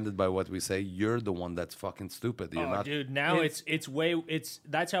you're offended by what we say, you're the one that's fucking stupid. You're not. Dude, now it's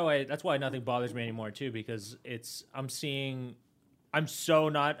that's why nothing bothers me anymore too, because I'm so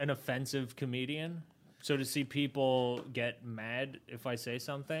not an offensive comedian. So to see people get mad if I say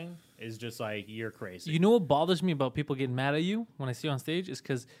something is just like, you're crazy. You know what bothers me about people getting mad at you when I see you on stage is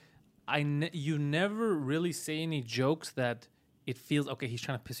because you never really say any jokes that it feels okay. He's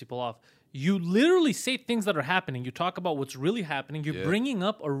trying to piss people off. You literally say things that are happening. You talk about what's really happening. You're bringing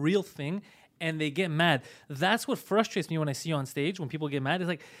up a real thing, and they get mad. That's what frustrates me when I see you on stage. When people get mad, it's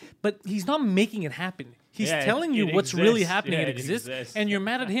like, but he's not making it happen. He's telling you it what's really exists. happening. Yeah, it exists, exists. and you're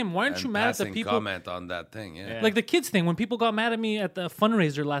mad at him. Why aren't And you mad at the passing people? comment on that thing, yeah. Like the kids thing, when people got mad at me at the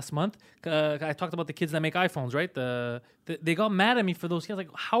fundraiser last month, I talked about the kids that make iPhones, right? They got mad at me for those kids. Like,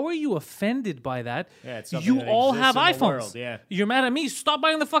 how are you offended by that? Yeah, it's something you that all have exists in the iPhones. world, yeah. You're mad at me. Stop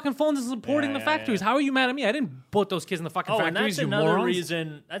buying the fucking phones and supporting Yeah, the yeah, factories. yeah. How are you mad at me? I didn't put those kids in the fucking and factories. that's You another morons.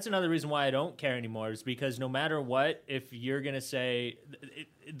 reason. That's another reason why I don't care anymore. Is because no matter what, if you're gonna say,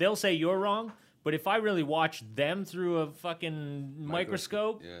 they'll say you're wrong, But if I really watch them through a fucking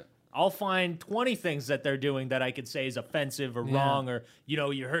microscope, Yeah. I'll find 20 things that they're doing that I could say is offensive or wrong, or,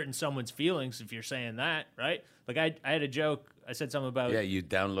 you're hurting someone's feelings if you're saying that, right? Like I had a joke. I said something about you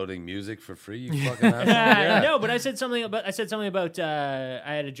downloading music for free, you fucking asshole. no, but I said something about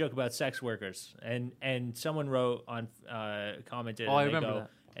I had a joke about sex workers, and someone wrote on commented. Oh, I remember that.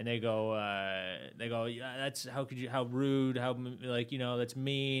 And they go, yeah, that's how rude, that's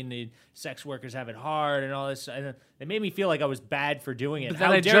mean. Sex workers have it hard and all this. And it made me feel like I was bad for doing it. But then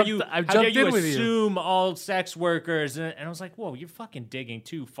How I dare jumped- you? I How jumped dare you in with you. assume all sex workers? And I was like, whoa, you're fucking digging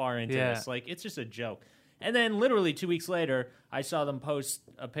too far into Yeah. this. Like, it's just a joke. And then literally 2 weeks later, I saw them post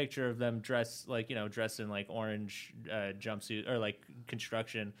a picture of them dressed in like orange jumpsuit or like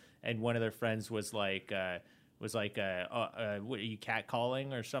construction, and one of their friends was like, what are you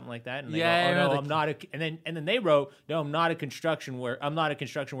catcalling or something like that? And they Yeah, go, oh no, the- I'm not and then they wrote, no, I'm not a construction worker. I'm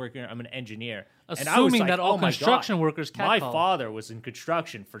I'm an engineer. And I was Assuming like, that all oh my construction God, workers my catcall. father was in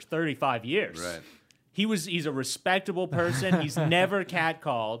construction for 35 years. Right. He's a respectable person. He's never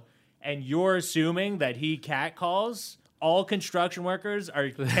catcalled. And you're assuming that he catcalls? All construction workers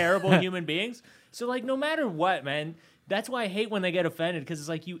are terrible human beings? So, like, no matter what, man, that's why I hate when they get offended, because it's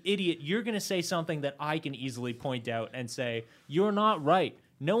like, you idiot, you're going to say something that I can easily point out and say, you're not right.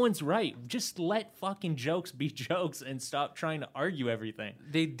 No one's right. Just let fucking jokes be jokes and stop trying to argue everything.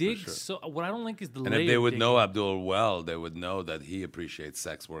 They dig. So what I don't like is the And layer if they would digging. know Abdul well, they would know that he appreciates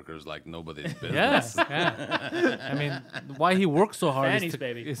sex workers like nobody's business. Yeah. I mean, why he works so hard Fannies, is,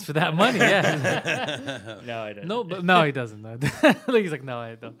 baby. is for that money. Yeah. No, I don't. No, he doesn't. Like, he's like, no,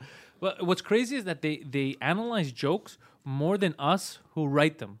 I don't. But what's crazy is that they analyze jokes more than us who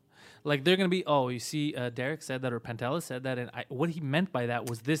write them. Like, they're gonna be, oh, you see, Derek said that, or Pantella said that, and what he meant by that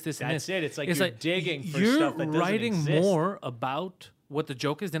was this, and That's this. it. It's like you're digging for you're stuff that doesn't writing exist. more about what the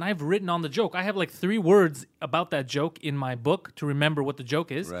joke is than I've written on the joke. I have like 3 words about that joke in my book to remember what the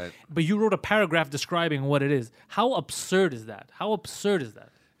joke is. Right. But you wrote a paragraph describing what it is. How absurd is that? How absurd is that?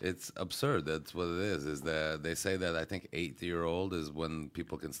 It's absurd. That's what it is. Is that they say that I think 8-year-old is when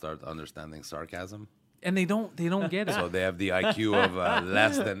people can start understanding sarcasm. And they don't get it. So they have the IQ of a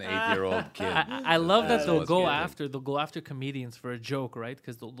less than 8-year-old kid. I love that they'll what's go getting. after comedians for a joke, right?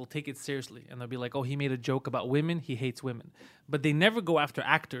 Because they'll take it seriously and they'll be like, oh, he made a joke about women, he hates women. But they never go after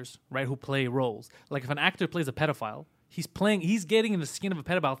actors, right, who play roles. Like, if an actor plays a pedophile, he's getting in the skin of a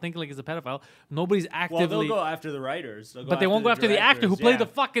pedophile, thinking like he's a pedophile. Nobody's actively. Well, they'll go after the writers. But they won't go after the actor who played the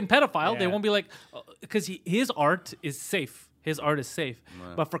directors, fucking pedophile. They Yeah. won't be like, because his art is safe. His art is safe.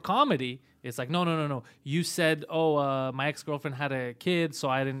 But for comedy, it's like, no. You said, oh, my ex-girlfriend had a kid, so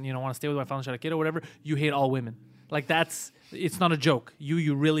I didn't, want to stay with my family, she had a kid or whatever. You hate all women. Like, it's not a joke.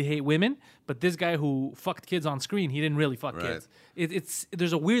 You really hate women, but this guy who fucked kids on screen, he didn't really fuck Right. kids.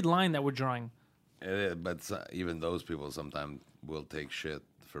 There's a weird line that we're drawing. It is, but even those people sometimes will take shit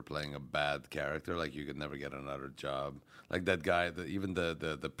for playing a bad character. Like, you could never get another job. Like that guy, even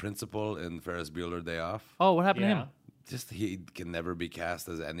the principal in Ferris Bueller Day Off. Oh, what happened to Yeah. him? Just he can never be cast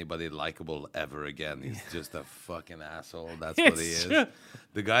as anybody likable ever again. He's just a fucking asshole. That's what he It's is. true.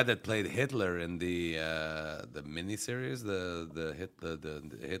 The guy that played Hitler in the miniseries, the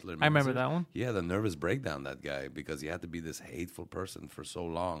Hitler. I remember miniseries, that one. He had a nervous breakdown. That guy, because he had to be this hateful person for so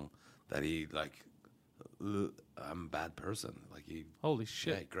long that he I'm a bad person. Like Holy yeah,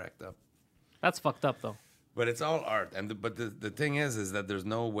 shit. he cracked up. That's fucked up, though. But it's all art, but the thing is that there's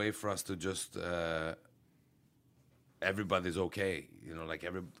no way for us to just everybody's okay,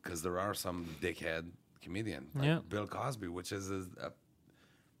 because there are some dickhead comedian, like Yeah. Bill Cosby, which is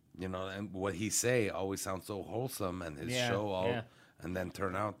and what he say always sounds so wholesome, and his Yeah, show yeah. and then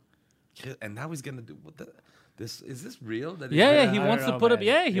turn out, and now he's gonna do is this real? That Yeah, he I wants don't to know, put up. man.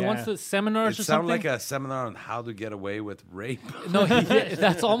 Yeah, he Yeah. wants to seminars It or sounds something. like a seminar on how to get away with rape. No,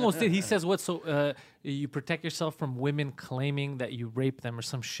 that's almost it. He says, "What? So you protect yourself from women claiming that you rape them or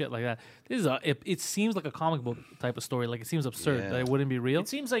some shit like that." This is it seems like a comic book type of story. Like, it seems absurd Yeah. that it wouldn't be real. It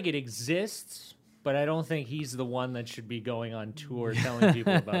seems like it exists, but I don't think he's the one that should be going on tour telling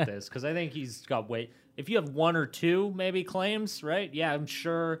people about this, because I think he's got weight. If you have 1 or 2 maybe claims, right? Yeah, I'm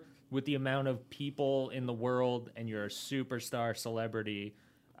sure with the amount of people in the world and you're a superstar celebrity,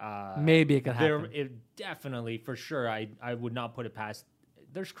 Maybe it could happen. it definitely, for sure, I would not put it past.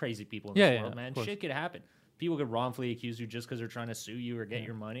 There's crazy people in Yeah, this yeah, world, of man. course. Shit could happen. People could wrongfully accuse you just because they're trying to sue you or get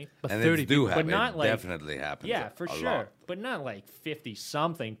your money. But And 30 it do people. happen. But not It like- definitely happens. Yeah, for a sure. lot. But not like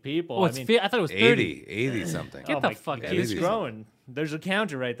 50-something people. Oh, I it's mean, I thought it was 30. 80 something. Get the fuck it out. keeps 80 growing. There's a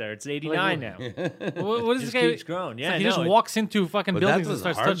counter right there. It's 89 now. What is Just this guy? keeps growing. It's Yeah, like he no, just it- walks into fucking But that buildings and was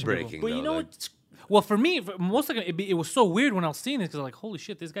starts touching people. heartbreaking. But you though, know like- what's Well, for me, most of it was so weird when I was seeing this because I'm like, holy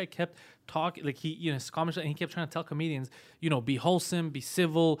shit, this guy kept talking, like his comments, and he kept trying to tell comedians, be wholesome, be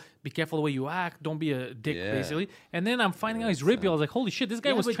civil, be careful the way you act, don't be a dick, basically. And then I'm finding out he's rapey. I was like, holy shit, this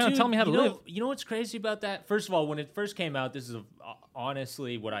guy was trying to tell me how to live. You know what's crazy about that? First of all, when it first came out, this is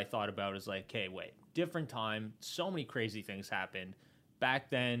honestly what I thought about is like, okay, wait, different time, so many crazy things happened.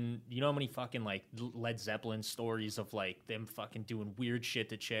 Back then, you know how many fucking like Led Zeppelin stories of like them fucking doing weird shit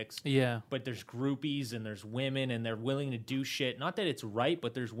to chicks? Yeah. But there's groupies and there's women and they're willing to do shit. Not that it's right,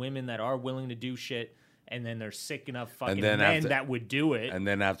 but there's women that are willing to do shit. And then there's sick enough fucking men that would do it. And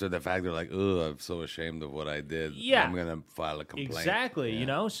then after the fact, they're like, "Oh, I'm so ashamed of what I did. Yeah. I'm gonna file a complaint." Exactly.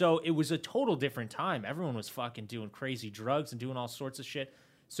 So it was a total different time. Everyone was fucking doing crazy drugs and doing all sorts of shit.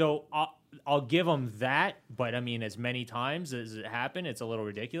 So I'll give them that, but I mean, as many times as it happened, it's a little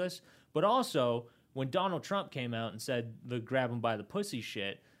ridiculous. But also, when Donald Trump came out and said the grab him by the pussy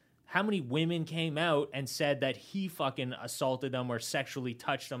shit, how many women came out and said that he fucking assaulted them or sexually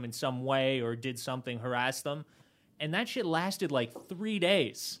touched them in some way or did something, harassed them? And that shit lasted like 3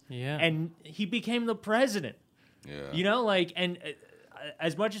 days. Yeah. And he became the president. Yeah. And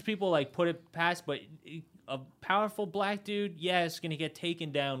as much as people like put it past, but a powerful black dude, yes, gonna get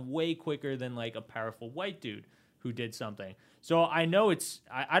taken down way quicker than like a powerful white dude who did something. So I know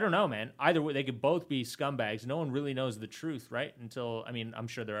I don't know, man. Either way, they could both be scumbags. No one really knows the truth, right? I'm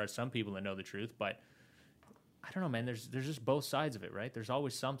sure there are some people that know the truth, but I don't know, man. There's just both sides of it, right? There's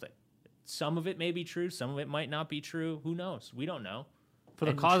always something. Some of it may be true. Some of it might not be true. Who knows? We don't know.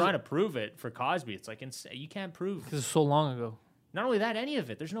 Trying to prove it for Cosby, it's like you can't prove. Because it's so long ago. Not only that, any of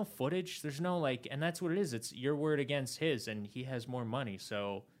it. There's no footage. There's no and that's what it is. It's your word against his, and he has more money,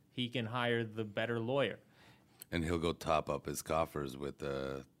 so he can hire the better lawyer. And he'll go top up his coffers with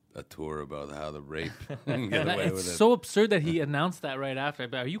a tour about how to rape and get away with it. It's so absurd that he announced that right after.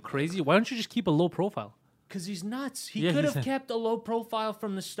 Are you crazy? Why don't you just keep a low profile? Because he's nuts. He could have kept a low profile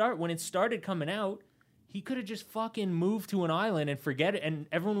from the start. When it started coming out, he could have just fucking moved to an island and forget it, and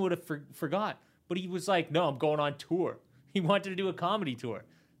everyone would have forgot. But he was like, no, I'm going on tour. He wanted to do a comedy tour.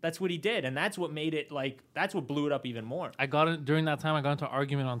 That's what he did, and that's what made it that's what blew it up even more. During that time, I got into an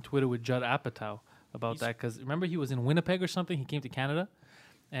argument on Twitter with Judd Apatow about that because remember he was in Winnipeg or something. He came to Canada,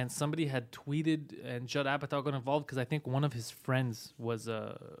 and somebody had tweeted, and Judd Apatow got involved because I think one of his friends was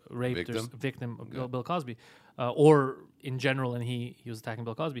raped or victim of Bill Cosby, or in general, and he was attacking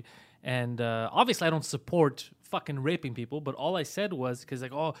Bill Cosby. And obviously, I don't support fucking raping people, but all I said was because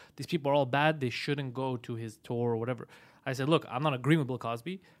these people are all bad. They shouldn't go to his tour or whatever. I said, look, I'm not agreeing with Bill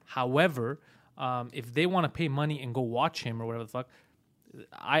Cosby. However, if they want to pay money and go watch him or whatever the fuck,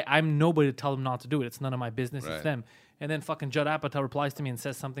 I'm nobody to tell them not to do it. It's none of my business. Right. It's them. And then fucking Judd Apatow replies to me and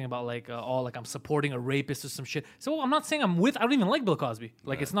says something about I'm supporting a rapist or some shit. So I'm not saying I don't even like Bill Cosby.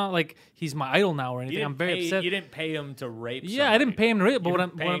 It's not like he's my idol now or anything. I'm very upset. You didn't pay him to rape. Yeah, somebody. I didn't pay him to rape. But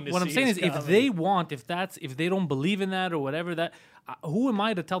what I'm saying is, if they don't believe in that or whatever, that who am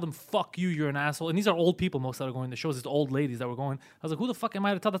I to tell them fuck you? You're an asshole. And these are old people most that are going to shows. It's old ladies that were going. I was like, who the fuck am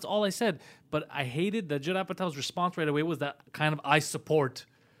I to tell? That's all I said. But I hated that Judd Apatow's response right away was that kind of I support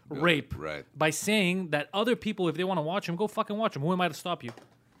rape by saying that other people, if they want to watch him, go fucking watch him. Who am I to stop you?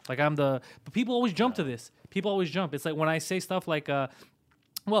 But people always jump to this. People always jump. It's like when I say stuff like,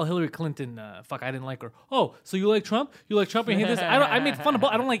 well, Hillary Clinton, I didn't like her. Oh, so you like Trump? You like Trump and hate this? I made fun of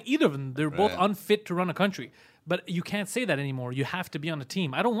both. I don't like either of them. They're both unfit to run a country. But you can't say that anymore. You have to be on a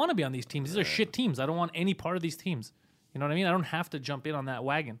team. I don't want to be on these teams. These are shit teams. I don't want any part of these teams. You know what I mean? I don't have to jump in on that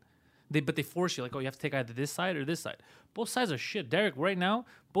wagon. But they force you, you have to take either this side or this side. Both sides are shit. Derek, right now,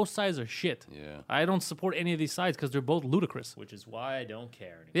 both sides are shit. Yeah. I don't support any of these sides because they're both ludicrous. Which is why I don't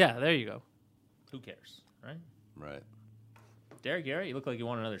care anymore. Yeah, there you go. Who cares, right? Right. Derek Garrett, you look like you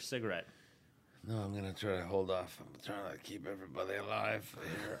want another cigarette. No, I'm going to try to hold off. I'm trying to keep everybody alive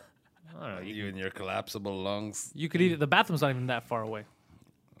here. I don't know. You and your collapsible lungs. You could eat it. The bathroom's not even that far away.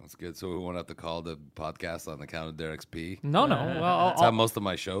 That's good. So we won't have to call the podcast on the count of Derek's pee. No. Well, that's how most of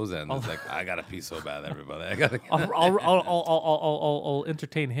my shows end. It's like I gotta pee so bad, everybody. I gotta. I'll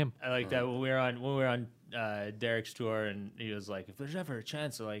entertain him. I like that when we were on Derek's tour, and he was like, "If there's ever a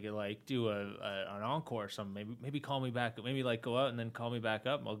chance to do an encore or something, maybe call me back. Maybe go out and then call me back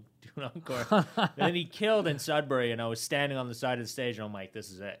up. And I'll do an encore." And then he killed in Sudbury, and I was standing on the side of the stage, and I'm like,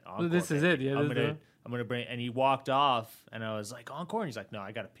 "This is it. Encore, this is it. Yeah, I'm gonna bring," and he walked off, and I was like, "Encore," and he's like, "No,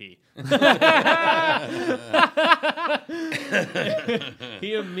 I gotta pee."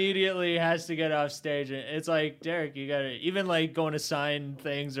 He immediately has to get off stage, and it's like, Derek, you gotta even going to sign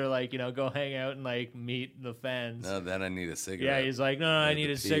things or go hang out and meet the fans. No, then I need a cigarette. Yeah, he's like, no, I need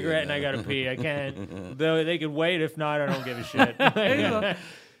a cigarette and I gotta pee. I can't. Though they could wait. If not, I don't give a shit.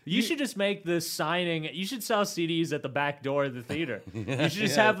 You should just make the signing. You should sell CDs at the back door of the theater. You should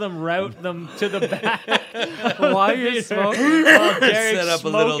just have them route them to the back. Why you're smoking? While Derek's Set up a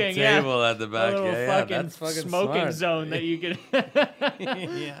smoking, little table at the back. A little fucking that's fucking smoking smart. zone that you can.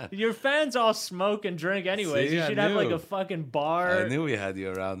 Yeah. Your fans all smoke and drink anyways. See, You I should have like knew. a fucking bar. I knew we had you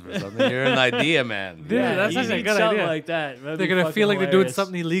around for something. You're an idea man. Dude, that's you actually a need good something idea. like that. That'd They're be gonna fucking feel like they're doing hilarious.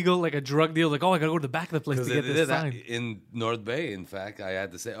 something illegal, like a drug deal. Like, oh, I gotta go to the back of the place to Because get they this did that sign. in North Bay. In fact, I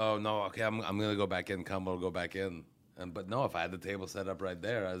had to say, "Oh no, okay, I'm gonna go back in. Come, we'll go back in." But no, if I had the table set up right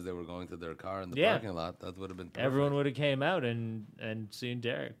there as they were going to their car in the Yeah. parking lot, that would have been perfect. Everyone would have came out and seen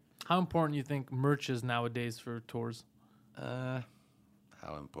Derek. How important you think merch is nowadays for tours?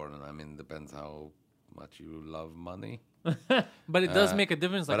 How important? I mean, depends how much you love money. But it does make a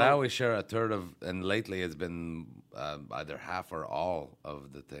difference. Like, But I always share a third of, and lately it's been either half or all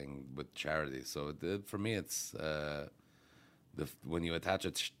of the thing with charity. So for me, it's when you attach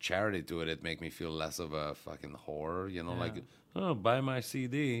a charity to it, it make me feel less of a fucking whore. You know, like, oh, buy my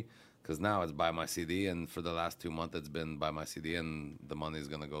CD. Because now it's buy my CD, and for the last 2 months it's been buy my CD, and the money is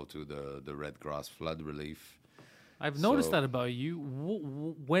gonna go to the Red Cross flood relief. I've noticed So- that about you.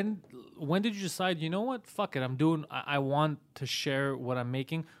 When did you decide? You know what? Fuck it. I want to share what I'm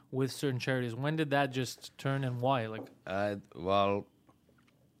making with certain charities. When did that just turn, and why? Like, Well,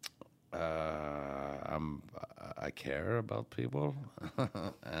 I care about people,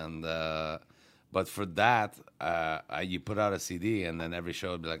 and but for that, you put out a CD, and then every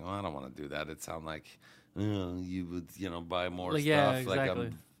show would be like, "Oh, I don't want to do that." It sound like you would, buy more Like, stuff. yeah, Like exactly.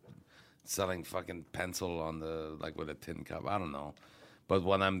 I'm selling fucking pencil on the with a tin cup. I don't know. But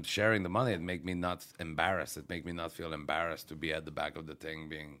when I'm sharing the money, it make me not embarrassed. It make me not feel embarrassed to be at the back of the thing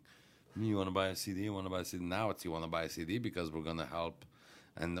being, you want to buy a CD? You want to buy a CD? Now it's you want to buy a CD because we're going to help.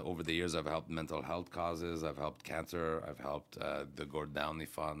 And over the years, I've helped mental health causes. I've helped cancer. I've helped the Gord Downey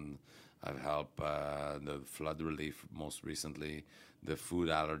Fund. I've helped the flood relief most recently. The food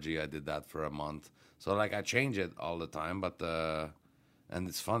allergy, I did that for a month. So, like, I change it all the time. But, and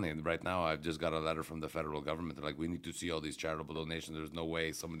it's funny. Right now, I've just got a letter from the federal government. They're like, we need to see all these charitable donations. There's no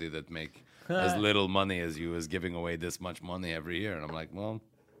way somebody that make as little money as you is giving away this much money every year. And I'm like, well,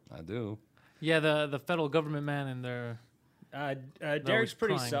 I do. yeah, the federal government, man, and their Derek's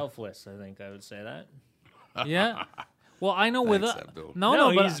pretty crying. selfless. I think I would say that. yeah. Well, I know with Thanks, Abdul.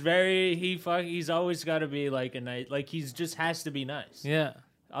 no, but he's very he's always got to be like a nice, like he's just has to be nice. yeah.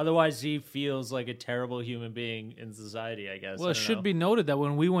 Otherwise, he feels like a terrible human being in society, I guess. Well, I it don't should know. be noted that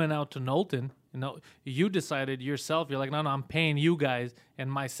when we went out to Knowlton, you decided yourself. You're like, no, I'm paying you guys, and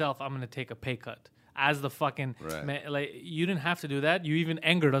myself, I'm gonna take a pay cut. As the fucking Right. like, you didn't have to do that. You even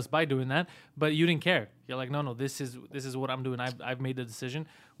angered us by doing that, but you didn't care. You're like, no, this is what I'm doing. I've made the decision,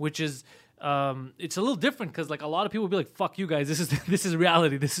 which is it's a little different because like a lot of people will be like, fuck you guys. This is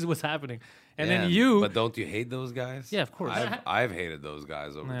reality. This is what's happening. And Yeah, then you, But don't you hate those guys? Yeah, of course. I've hated those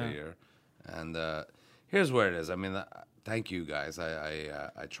guys over Yeah. the year. And here's where it is. I mean, thank you guys.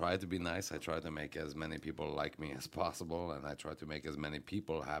 I try to be nice. I try to make as many people like me as possible, and I try to make as many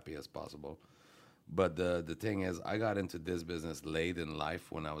people happy as possible. But the thing is, I got into this business late in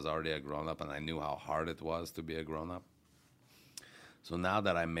life when I was already a grown up, and I knew how hard it was to be a grown up. So now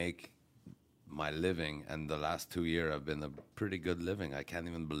that I make my living, and the last 2 years have been a pretty good living, I can't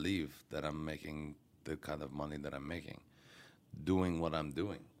even believe that I'm making the kind of money that I'm making, doing what I'm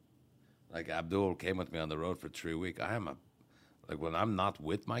doing. Like Abdul came with me on the road for 3 weeks. When I'm not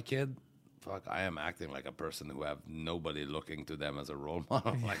with my kid, fuck, I am acting like a person who have nobody looking to them as a role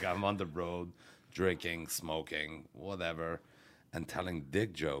model. Like I'm on the road, drinking, smoking, whatever, and telling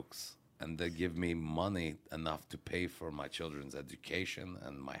dick jokes. And they give me money enough to pay for my children's education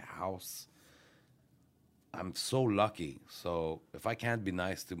and my house. I'm so lucky. So if I can't be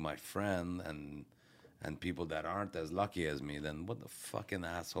nice to my friend and people that aren't as lucky as me, then what the fucking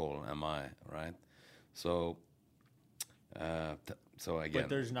asshole am I, right? So, so again, But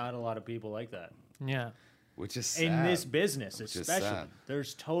there's not a lot of people like that. yeah. which is sad. In this business, Which is especially. sad.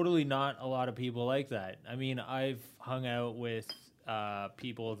 There's totally not a lot of people like that. I mean, I've hung out with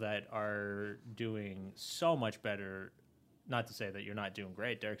people that are doing so much better. Not to say that you're not doing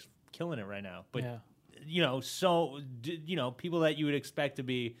great. Derek's killing it right now. But, Yeah. people that you would expect to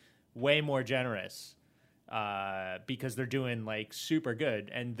be way more generous because they're doing, like, super good,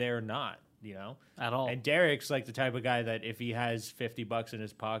 and they're not, At all. And Derek's, like, the type of guy that if he has $50 in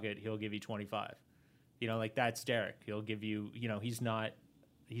his pocket, he'll give you 25. Like, that's Derek. He'll give you,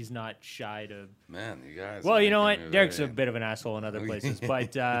 he's not shy to. Man, you guys. Well, are you know making what? me Derek's a very- bit of an asshole in other places,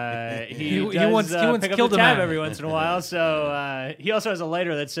 but He does, once pick up killed the a tab man. every once in a while. So he also has a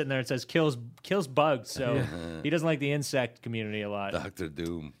lighter that's sitting there that says kills bugs. So he doesn't like the insect community a lot. Dr.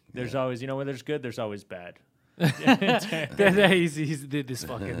 Doom. There's always, where there's good, there's always bad. he's this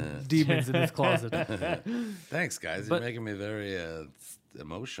fucking demons in his closet. Thanks, guys. But- You're making me very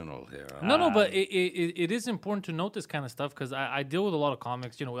emotional here. No, but it is important to note this kind of stuff because I deal with a lot of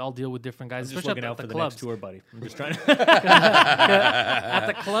comics. We all deal with different guys, I'm just especially looking at out the for the clubs. next tour, buddy. I'm just trying to. At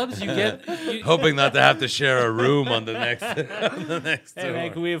the clubs, you get. Hoping not to have to share a room on the next Hey, tour.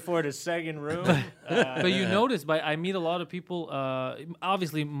 man, can we afford a second room? But you notice, I meet a lot of people.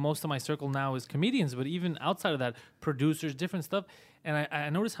 Obviously, most of my circle now is comedians, but even outside of that, producers, different stuff. And I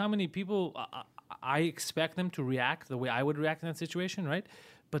notice how many people I expect them to react the way I would react in that situation, right?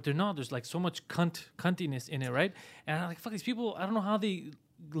 But they're not. There's like so much cuntiness in it, right? And I'm like, fuck these people. I don't know how they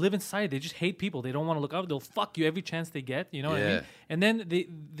live in society. They just hate people. They don't want to look up. They'll fuck you every chance they get. You know what I Yeah. mean? And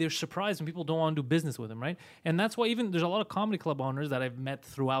then they're surprised when people don't want to do business with them, right? And that's why even there's a lot of comedy club owners that I've met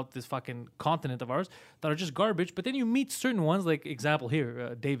throughout this fucking continent of ours that are just garbage. But then you meet certain ones, like example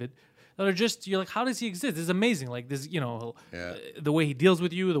here, David, that are just, you're like, how does he exist? This is amazing. Like this, Yeah. the way he deals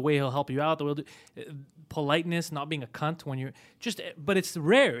with you, the way he'll help you out, the way politeness, not being a cunt when you're just, but it's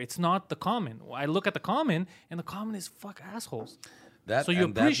rare. It's not the common. I look at the common, and the common is fuck assholes. That, So you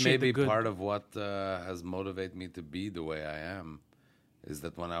and that appreciate may the be good. part of what has motivated me to be the way I am, is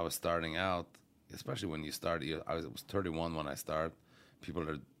that when I was starting out, especially when you start, I was 31 when I start, people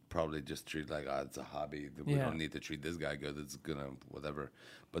are probably just treat like, it's a hobby. We Yeah. don't need to treat this guy good. It's gonna whatever.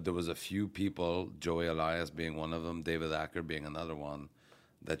 But there was a few people, Joey Elias being one of them, David Acker being another one,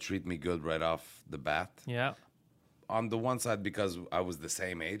 that treat me good right off the bat. Yeah. On the one side, because I was the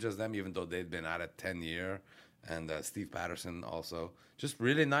same age as them, even though they'd been at it 10 years, and Steve Patterson also, just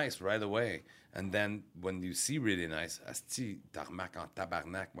really nice right away. And then when you see really nice, asti tarmac en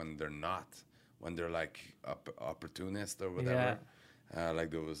tabarnak when they're not, when they're like opportunist or whatever.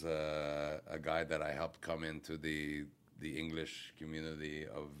 Like there was a guy that I helped come into the English community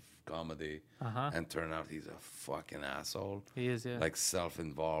of comedy, and turn out he's a fucking asshole. He is, yeah. Like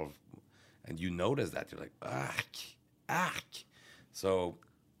self-involved, and you notice that you're like, So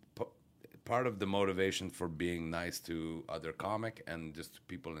part of the motivation for being nice to other comic and just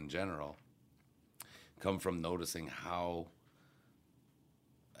people in general come from noticing how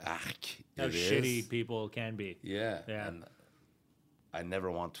it shitty is. people can be. Yeah. Yeah. And I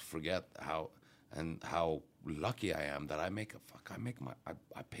never want to forget how lucky I am that I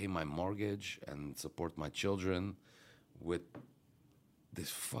pay my mortgage and support my children with this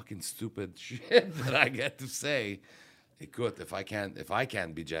fucking stupid shit that I get to say. Écoute, if I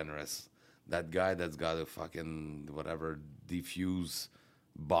can't be generous, that guy that's got to fucking whatever defuse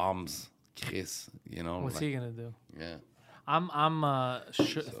bombs, Chris, What's he gonna do? Yeah. I'm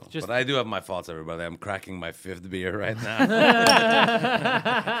sure. Just But I do have my faults, everybody. I'm cracking my 5th beer right now.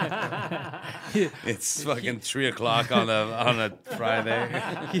 It's fucking 3:00 on a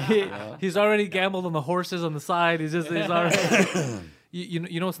Friday. he's already gambled on the horses on the side. He's already.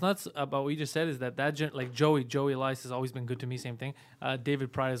 You know what's nuts about what you just said is that like Joey Elias has always been good to me. Same thing.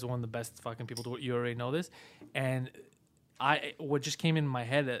 David Pride is one of the best fucking people. You already know this, and what just came in my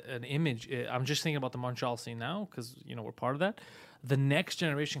head, an image. I'm just thinking about the Montreal scene now because we're part of that. The next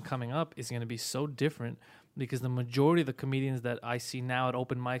generation coming up is going to be so different because the majority of the comedians that I see now at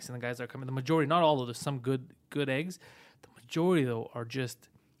open mics and the guys that are coming, the majority, not all of them, there's some good eggs. The majority though are just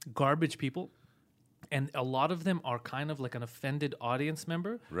garbage people. And a lot of them are kind of like an offended audience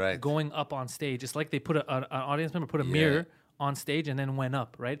member going up on stage. It's like they put an audience member put a mirror on stage and then went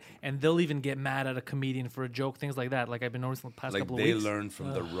up, right? And they'll even get mad at a comedian for a joke, things like that. Like I've been noticing the past couple of weeks. Like they learn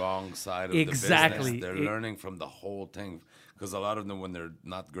from the wrong side of Exactly. the business. They're learning from the whole thing. Because a lot of them, when they're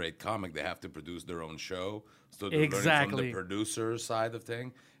not great comic, they have to produce their own show. So they're learning from the producer side of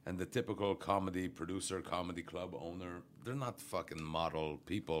thing. And the typical comedy producer, comedy club owner, they're not fucking model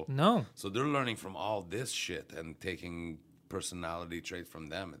people. No. So they're learning from all this shit and taking personality trait from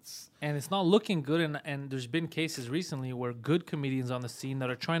them. And it's not looking good. And there's been cases recently where good comedians on the scene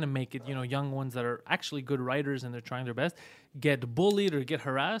that are trying to make it, young ones that are actually good writers and they're trying their best, get bullied or get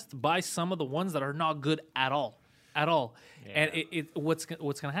harassed by some of the ones that are not good at all. Yeah. And what's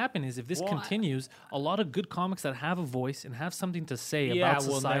going to happen is if this continues, a lot of good comics that have a voice and have something to say about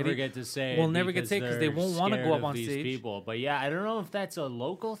society will never get to say will never get to say because they won't want to go up on stage. People. But yeah, I don't know if that's a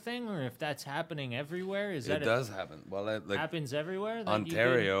local thing or if that's happening everywhere. It does happen. Well, it happens everywhere.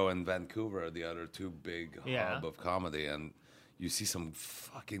 Ontario and Vancouver are the other two big hub of comedy, and you see some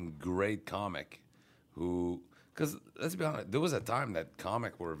fucking great comic who Because let's be honest, there was a time that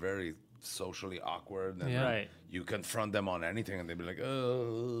comic were very socially awkward, and Yeah. Right. you confront them on anything, and they'd be like,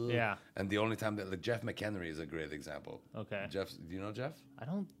 "Oh." Yeah. And the only time that, like, Jeff McHenry is a great example. Okay. Jeff, do you know Jeff? I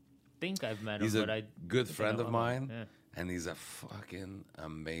don't think I've met him, He's but a I good think I friend know of him. mine, Yeah. and he's a fucking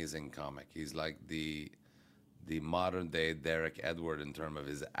amazing comic. He's like the modern day Derek Edward in terms of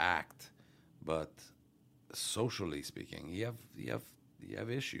his act, but socially speaking, you have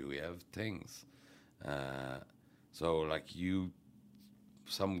issue, you have things. So like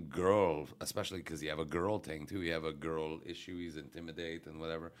some girl, especially because you have a girl thing too. You have a girl issue. He's intimidate and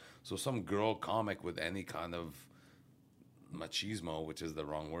whatever. So some girl comic with any kind of machismo, which is the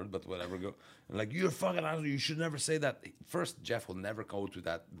wrong word, but whatever, go like, you're fucking asshole, you should never say that. First, Jeff will never go to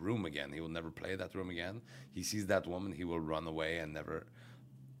that room again. He will never play that room again. He sees that woman, he will run away and never.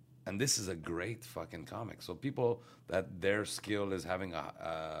 And this is a great fucking comic. So people that their skill is having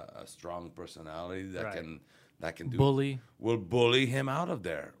a strong personality that Right. can do Bully. will bully him out of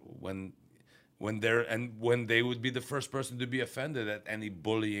there when they would be the first person to be offended at any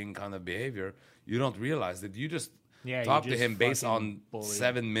bullying kind of behavior. You don't realize that you just Yeah, talk you to just him based fucking on bully him.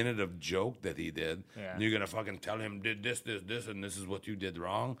 7 minutes of joke that he did. Yeah. And you're gonna fucking tell him did this, and this is what you did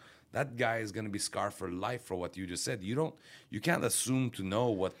wrong. That guy is gonna be scarred for life for what you just said. You can't assume to know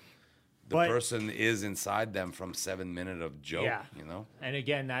what the But- person is inside them from 7 minutes of joke. Yeah. You know. And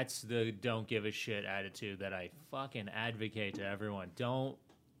again, that's the don't give a shit attitude that I fucking advocate to everyone. Don't,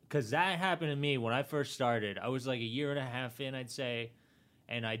 because that happened to me when I first started. I was like a year and a half in, I'd say,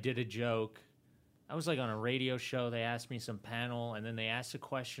 and I did a joke. I was like on a radio show. They asked me some panel, and then they asked a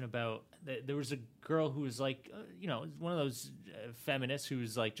question about. There was a girl who was like, one of those feminists who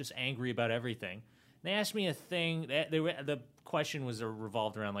was like just angry about everything. They asked me a thing. The question was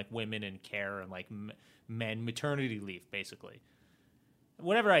revolved around like women and care and like men maternity leave, basically.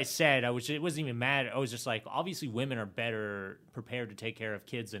 Whatever I said, it wasn't even mad. I was just like, obviously, women are better prepared to take care of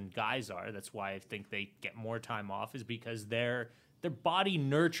kids than guys are. That's why I think they get more time off, is because their body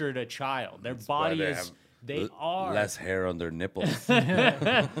nurtured a child. Their body Why is. They are less hair on their nipples.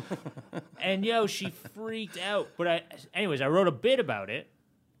 And she freaked out. But anyways, I wrote a bit about it,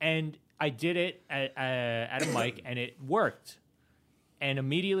 and I did it at a mic, and it worked. And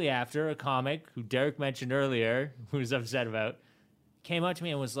immediately after, a comic who Derek mentioned earlier, who was upset about, came up to me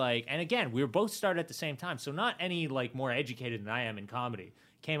and was like, and again, we were both started at the same time, so not any like more educated than I am in comedy.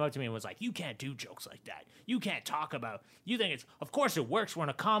 Came up to me and was like, you can't do jokes like that. You can't talk about. You think it's. Of course, it works. We're in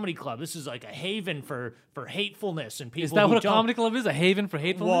a comedy club. This is like a haven for hatefulness and people. Is that who what a don't. comedy club is? A haven for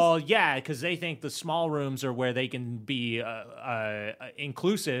hatefulness? Well, yeah, because they think the small rooms are where they can be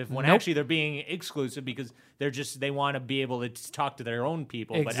inclusive when Nope. actually they're being exclusive because they want to be able to talk to their own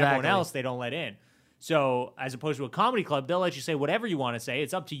people, but everyone Exactly. else they don't let in. So as opposed to a comedy club, they'll let you say whatever you want to say.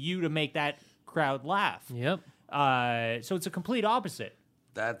 It's up to you to make that crowd laugh. Yep. So it's a complete opposite.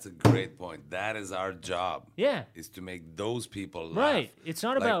 That's a great point. That is our job. Yeah. Is to make those people laugh. Right. It's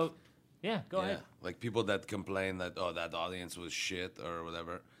not Like- about. Yeah. Go ahead. Like people that complain that, that audience was shit or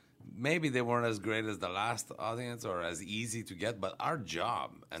whatever. Maybe they weren't as great as the last audience or as easy to get, but our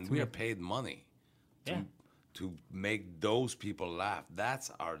job, and we are paid money Yeah. to make those people laugh.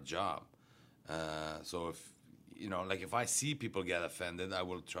 That's our job. So if I see people get offended, I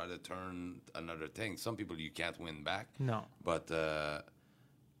will try to turn another thing. Some people you can't win back. No. But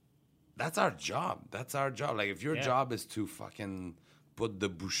that's our job. That's our job. Like if your Yeah. job is to fucking put the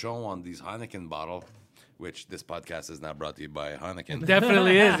bouchon on these Heineken bottle, which this podcast is now brought to you by Heineken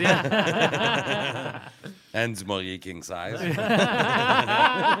Definitely is, yeah. and Maurier King size.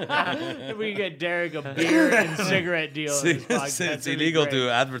 If we get Derek a beer and cigarette deal, on this podcast, It's it'd be illegal great. to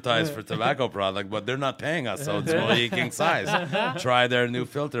advertise for tobacco product, but they're not paying us, so it's Maurier King size. Try their new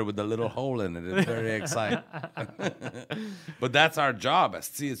filter with the little hole in it. It's very exciting. But that's our job,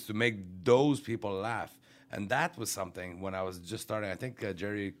 it's to make those people laugh. And that was something when I was just starting. I think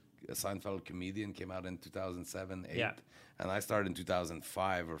Jerry Seinfeld Comedian came out in 2007, 8. Yeah. And I started in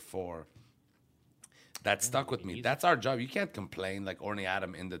 2005 or 4. That stuck with me. Easy. That's our job. You can't complain. Like Orny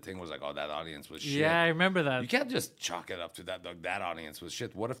Adam in the thing was like, oh, that audience was shit. Yeah, I remember that. You can't just chalk it up to that. Like, that audience was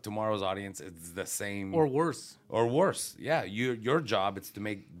shit. What if tomorrow's audience is the same Or worse. or worse? Yeah, your job is to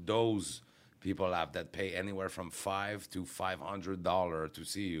make those people laugh that pay anywhere from $5 to $500 to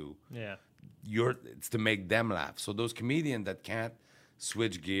see you. Yeah. It's to make them laugh. So those comedians that can't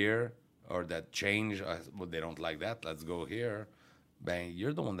switch gear or that change, well, they don't like that. Let's go here. Bang,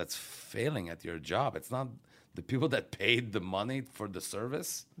 you're the one that's failing at your job. It's not the people that paid the money for the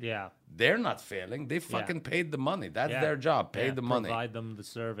service. Yeah. They're not failing. They fucking paid the money. That's Yeah. their job. Pay Yeah, the money. Provide them the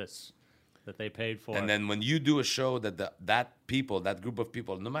service. that they paid for. And then when you do a show that that group of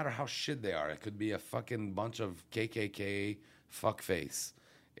people, no matter how shit they are, it could be a fucking bunch of KKK fuckface.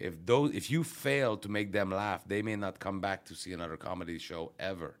 If you fail to make them laugh, they may not come back to see another comedy show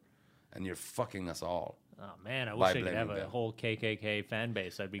ever, and you're fucking us all. Oh man, I wish I could have a whole KKK fan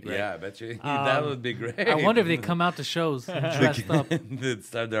base. That'd be great. Yeah, I bet you that would be great. I wonder if they come out to shows dressed up. They'd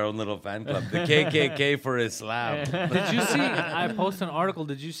start their own little fan club, the KKK for Islam. Did you see? I posted an article.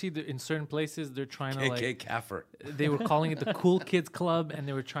 Did you see that in certain places they're trying to KK Kafir. They were calling it the Cool Kids Club, and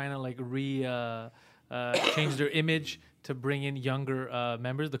they were trying to like change their image to bring in younger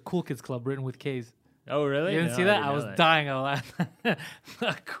members. The Cool Kids Club, written with K's. Oh really? You didn't see that? I was dying of laugh.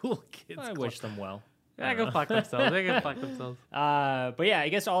 Cool Kids I Club. wish them well. They can fuck themselves. They can fuck themselves. But yeah, I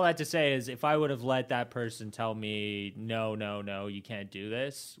guess all that to say is if I would have let that person tell me, no, you can't do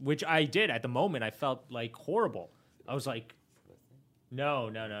this, which I did at the moment, I felt like horrible. I was like, no.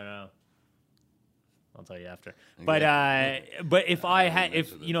 I'll tell you after. But if I had,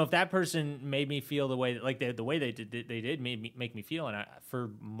 if that person made me feel the way, like the way they did make me feel, and for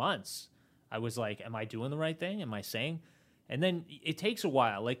months, I was like, am I doing the right thing? Am I saying? And then it takes a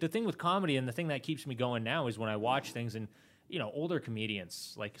while. Like the thing with comedy and the thing that keeps me going now is when I watch things and, older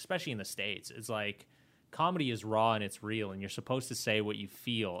comedians, like especially in the States, it's like comedy is raw and it's real and you're supposed to say what you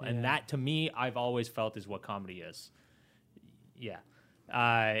feel. Yeah. And that to me, I've always felt is what comedy is. Yeah.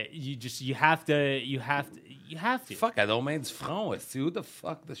 You have to. Fuck, I don't mean it's who the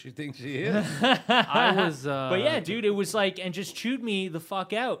fuck does she think she is? I was. But yeah, dude, it was like, and just chewed me the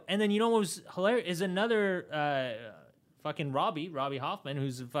fuck out. And then what was hilarious is another, fucking Robbie Hoffman,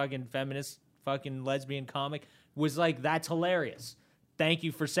 who's a fucking feminist, fucking lesbian comic, was like, that's hilarious. Thank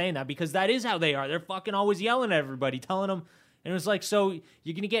you for saying that, because that is how they are. They're fucking always yelling at everybody, telling them. And it was like, so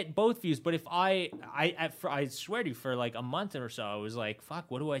you're going to get both views. But if I swear to you, for like a month or so, I was like, fuck,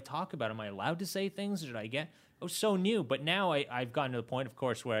 what do I talk about? Am I allowed to say things? Should I get? I was so new. But now I've gotten to the point, of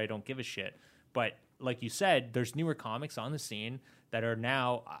course, where I don't give a shit. But like you said, there's newer comics on the scene that are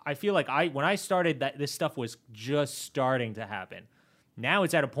now, I feel like when I started, that this stuff was just starting to happen. Now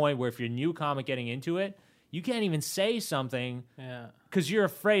it's at a point where if you're a new comic getting into it, you can't even say something because you're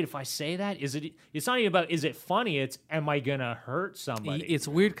afraid if I say that, it's not even about, is it funny? It's, am I going to hurt somebody? It's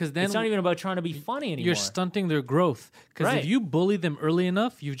weird because then it's not even about trying to be funny anymore. You're stunting their growth. Because if you bully them early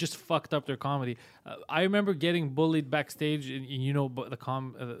enough, you've just fucked up their comedy. I remember getting bullied backstage, and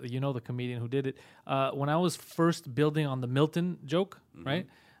the comedian who did it. When I was first building on the Milton joke, right?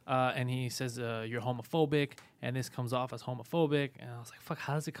 And he says, you're homophobic, and this comes off as homophobic. And I was like, fuck,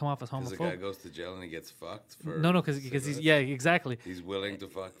 how does it come off as homophobic? Because the guy goes to jail and he gets fucked for... No, because he's... Yeah, exactly. He's willing to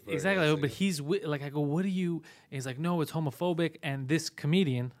fuck for... Exactly, but he's... Like, I go, what do you... And he's like, no, it's homophobic. And this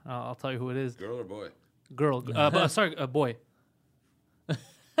comedian, I'll tell you who it is. Girl or boy? Girl. Boy.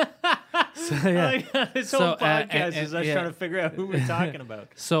 So, yeah. This whole podcast is us trying to figure out who we're talking about.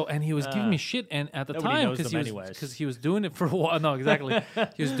 So, and he was giving me shit, and at the time, because he was doing it for a while. No, exactly.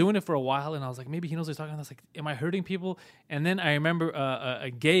 He was doing it for a while, and I was like, maybe he knows what he's talking about. I was like, am I hurting people? And then I remember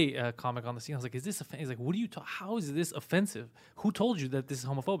a gay comic on the scene. I was like, is this offensive? He's like, what are you how is this offensive? Who told you that this is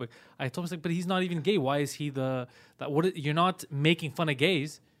homophobic? I told him, like, but he's not even gay. Why is he you're not making fun of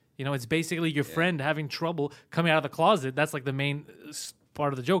gays. It's basically your friend having trouble coming out of the closet. That's like the main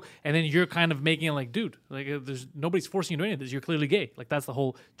part of the joke, and then you're kind of making it like, dude, like there's nobody's forcing you to do anything. You're clearly gay. Like that's the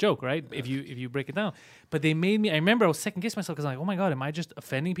whole joke, right? If you break it down. But they made me. I remember I was second guessing myself because I'm like, oh my god, am I just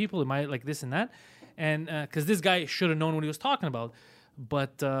offending people? Am I like this and that? And because this guy should have known what he was talking about,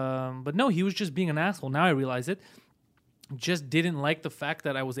 but no, he was just being an asshole. Now I realize it. Just didn't like the fact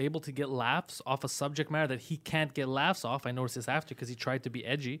that I was able to get laughs off a subject matter that he can't get laughs off. I noticed this after because he tried to be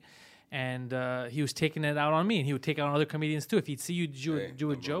edgy. And he was taking it out on me, and he would take it on other comedians too. If he'd see you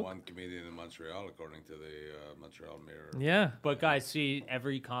do a joke. One comedian in Montreal, according to the Montreal Mirror. Yeah. But guys, see,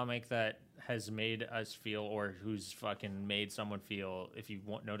 every comic that has made us feel, or who's fucking made someone feel, if you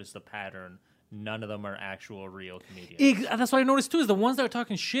notice the pattern, none of them are actual real comedians. That's what I noticed too, is the ones that are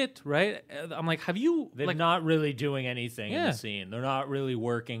talking shit, right? I'm like, have you... They're not really doing anything in the scene. They're not really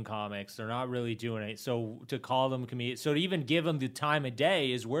working comics. They're not really doing it. So to call them comedians... So to even give them the time of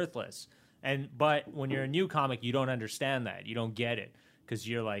day is worthless. But when you're a new comic, you don't understand that. You don't get it. Because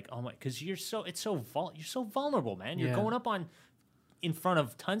you're like, oh my... Because you're so vulnerable, man. You're going up in front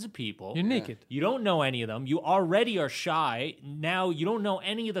of tons of people. You're naked. You don't know any of them. You already are shy. Now you don't know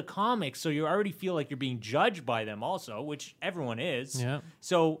any of the comics, so you already feel like you're being judged by them also, which everyone is. Yeah.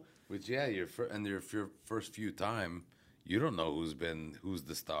 So... Which, your first few time, you don't know who's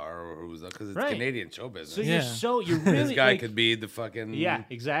the star or who's because it's Right. Canadian show business. So Yeah. you're really This guy like, could be the fucking yeah,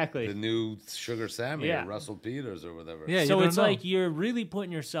 exactly. the new Sugar Sammy Yeah. or Russell Peters or whatever. Yeah, you So don't it's know. like you're really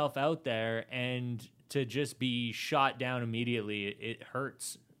putting yourself out there, and to just be shot down immediately, it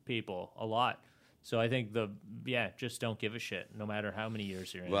hurts people a lot. So I think just don't give a shit, no matter how many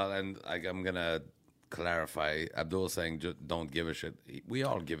years you're in. Well, and I'm gonna clarify. Abdul saying just don't give a shit. We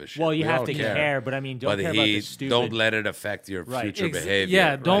all give a shit. Well, you We have all to care, but I mean, don't care about the stupid. don't let it affect your Right. future Ex- behavior.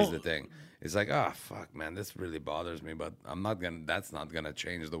 yeah, is don't- the thing. It's like, oh fuck, man, this really bothers me, but I'm not gonna. That's not gonna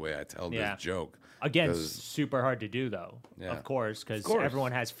change the way I tell Yeah. this joke. Again, 'Cause- super hard to do, though, Yeah. of course, because course.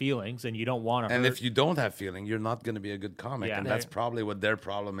 everyone has feelings, and you don't want to And hurt. if you don't have feeling, you're not gonna be a good comic, Yeah. and that's probably what their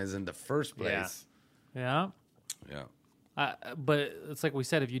problem is in the first place. Yeah. Yeah. But it's like we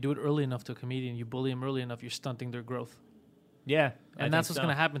said, if you do it early enough to a comedian, you bully them early enough, you're stunting their growth. yeah, And that's what's going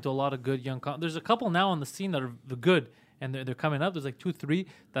to happen to a lot of good young there's a couple now on the scene that are good, and they're coming up. There's like 2, 3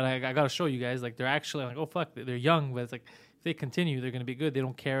 that I got to show you guys. Like, they're actually like, oh, fuck, they're young, but it's like, if they continue, they're going to be good. They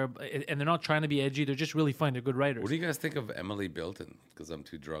don't care, and they're not trying to be edgy. They're just really fun. They're good writers. What do you guys think of Emily Bilton? Because I'm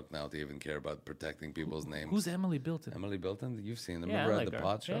too drunk now to even care about protecting people's names. Who's Emily Bilton? Emily Bilton? You've seen them. Yeah, I Remember like at the her.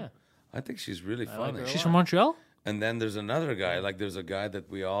 pod show? Yeah. I think she's really like funny. her a She's lot. from Montreal? And then there's another guy, like there's a guy that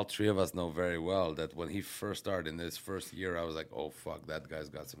we all three of us know very well, that when he first started in his first year, I was like, oh, fuck, that guy's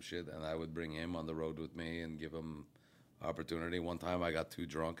got some shit. And I would bring him on the road with me and give him opportunity. One time I got too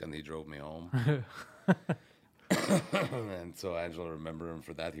drunk and he drove me home. And so Angela remembered him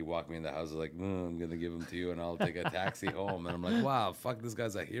for that. He walked me in the house, was like, I'm going to give him to you and I'll take a taxi home. And I'm like, wow, fuck, this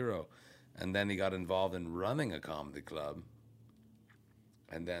guy's a hero. And then he got involved in running a comedy club.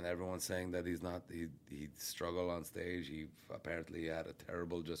 And then everyone's saying that he's not, he struggled on stage. He apparently had a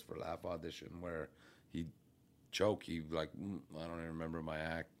terrible Just for Laugh audition where he choked. He like, I don't even remember my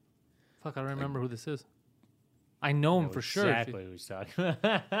act. Fuck, I don't remember who this is. I know him for sure. Exactly what he's talking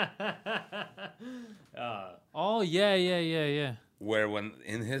about. Oh, yeah. Where when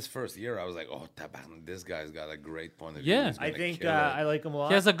in his first year, I was like, oh, tabarnak, this guy's got a great point of Yeah. view. He's I gonna think kill it. I like him a lot.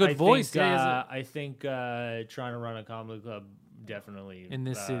 He has a good I voice. Think, Yeah, I think trying to run a comedy club definitely In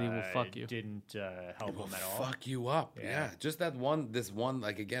this city will fuck you. Didn't help It will him at all. fuck you up. Yeah. Yeah. Just this one,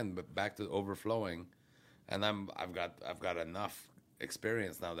 like again, but back to overflowing. And I've got enough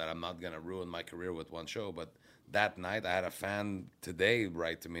experience now that I'm not gonna ruin my career with one show. But that night, I had a fan today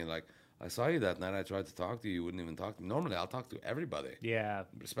write to me like, I saw you that night. I tried to talk to you. You wouldn't even talk to me. Normally, I'll talk to everybody. Yeah,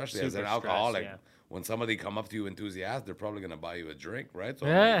 Especially as an Super alcoholic. stressed, yeah. When somebody come up to you enthusiastic, they're probably going to buy you a drink, right? So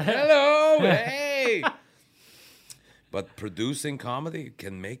Yeah. I'm like, hello, hey. But producing comedy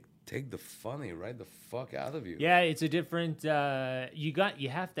can take the funny right the fuck out of you. Yeah, it's a different. You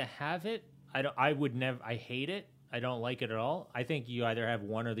have to have it. I would never. I hate it. I don't like it at all. I think you either have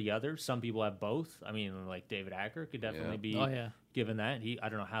one or the other. Some people have both. I mean, like David Acker could definitely be Oh, yeah. given that. I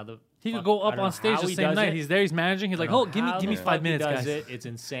don't know how He fuck- could go I up don't know on stage how the he same does night. it. He's there. He's managing. He's like, I don't oh, know give how me the 5 fuck he minutes, does guys. it. It's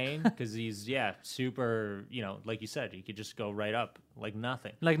insane because he's super. Like you said, he could just go right up like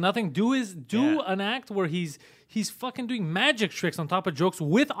nothing. Like nothing. Do Yeah. an act where he's fucking doing magic tricks on top of jokes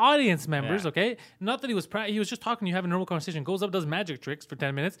with audience members. Yeah. Okay, not that he was he was just talking to you, having a normal conversation. Goes up, does magic tricks for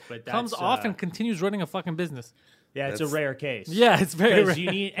 10 minutes, But comes that's, off and continues running a fucking business. Yeah, it's a That's- rare case. Yeah, it's very 'Cause rare.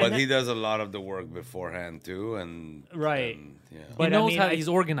 you need. But he does a lot of the work beforehand too, and Right. and, yeah. He But I knows mean, how I- he's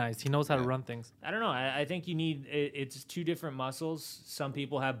organized. He knows how to run things. I don't know. I think you need. It's two different muscles. Some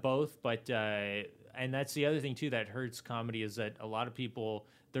people have both, but and that's the other thing too that hurts comedy is that a lot of people.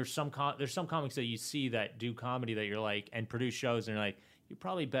 There's some comics that you see that do comedy that you're like and produce shows and you're like you're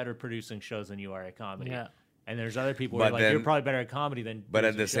probably better producing shows than you are at comedy. Yeah. And there's other people But where like you're then- probably better at comedy than. But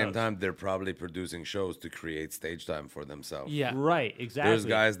at producing the same shows. time, they're probably producing shows to create stage time for themselves. Yeah. Right. Exactly. There's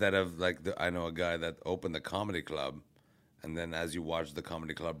guys that have I know a guy that opened a comedy club, and then as you watch the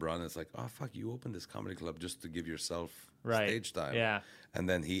comedy club run, it's like, oh fuck, you opened this comedy club just to give yourself Right. stage time. Yeah. And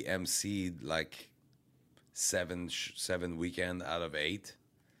then he emceed like seven weekend out of 8,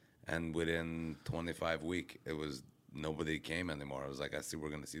 and within 25 week, it was nobody came anymore. I was like, I see, we're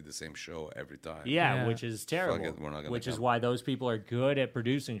gonna see the same show every time. Yeah, Yeah. which is terrible. it, we're not gonna Which is come. why those people are good at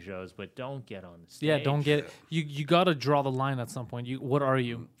producing shows, but don't get on the stage. Yeah, don't get you got to draw the line at some point. What are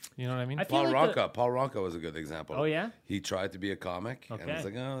you? You know what I mean? I feel Paul like Ronca. Paul Ronca was a good example. Oh, yeah? He tried to be a comic, and Okay. it's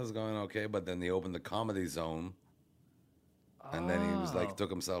like, oh, this is going okay. But then he opened the Comedy Zone, and then he was Oh. like, took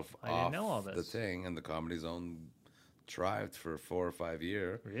himself I didn't off know all the this. thing, and the Comedy Zone thrived for 4 or 5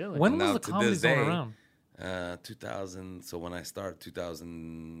 years. Really? When And was now the to Comedy this Zone day, around? 2000. So when I start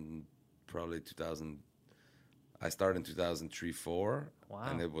 2000, probably 2000. I started in 2003, 4, Wow.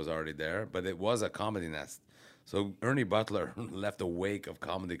 and it was already there. But it was a comedy nest. So Ernie Butler left a wake of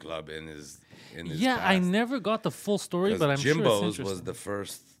comedy club in his Yeah, I past. never got the full story, 'Cause but I'm sure it's Jimbo's interesting. was the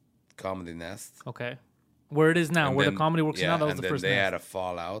first comedy nest. Okay. Where it is now, And where then- the Comedy Works now, that was and the then first they nest. had a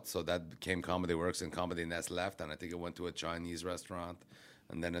fallout, so that became Comedy Works, and Comedy Nest left, and I think it went to a Chinese restaurant,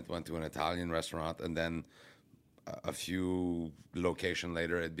 and then it went to an Italian restaurant, and then a few location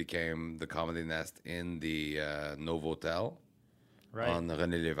later, it became the Comedy Nest in the Novotel Right. on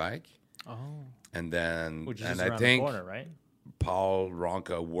René Lévesque, Oh. and then Which is and just I around think the corner, right? Paul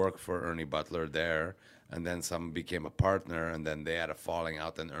Ronca worked for Ernie Butler there, and then some became a partner, and then they had a falling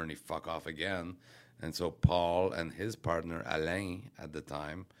out, and Ernie fuck off again. And so Paul and his partner, Alain, at the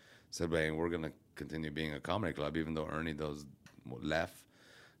time, said, "Hey, we're going to continue being a comedy club, even though Ernie left."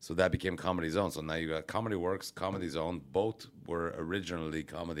 So that became Comedy Zone. So now you got Comedy Works, Comedy Zone. Both were originally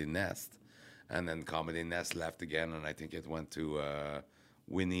Comedy Nest. And then Comedy Nest left again, and I think it went to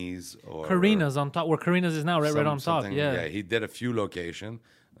Winnie's or... Karina's on top, where Karina's is now, right on top. something. Yeah. He did a few location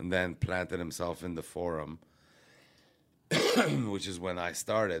and then planted himself in the Forum, which is when I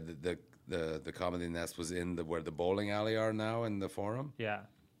started. The Comedy Nest was in where the bowling alley are now in the Forum. Yeah.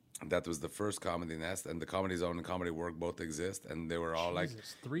 That was the first Comedy Nest, and the Comedy Zone and Comedy Work both exist, and they were all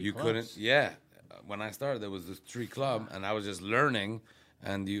Jesus, like, 3 you clubs. couldn't, yeah. When I started, there was this 3 club, and I was just learning,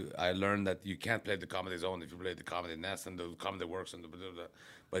 and I learned that you can't play the Comedy Zone if you play the Comedy Nest and the Comedy Works and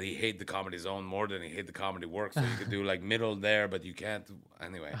but he hate the Comedy Zone more than he hate the Comedy Works, so you could do like middle there, but you can't.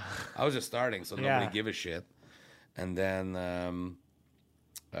 Anyway, I was just starting, so nobody give a shit, and then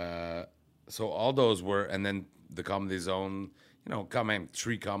so all those were, and then the Comedy Zone.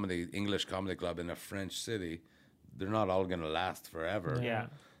 Three English comedy club in a French city, they're not all gonna last forever. Yeah.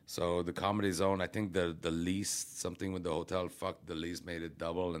 So the Comedy Zone, I think the lease, something with the hotel, the lease made it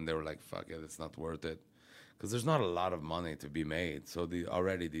double, and they were like, fuck it, it's not worth it. Because there's not a lot of money to be made. So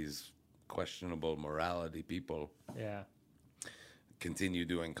already these questionable morality people Yeah. continue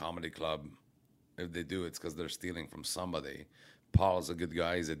doing comedy club. If they do, it's because they're stealing from somebody. Paul's a good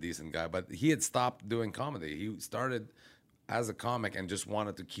guy, he's a decent guy, but he had stopped doing comedy. He started as a comic and just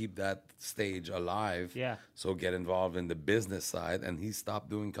wanted to keep that stage alive. Yeah. So get involved in the business side, and he stopped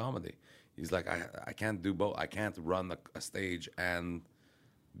doing comedy. He's like, I can't do both. I can't run a stage and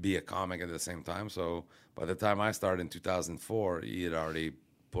be a comic at the same time. So by the time I started in 2004, he had already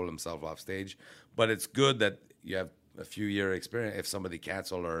pulled himself off stage. But it's good that you have a few year experience. If somebody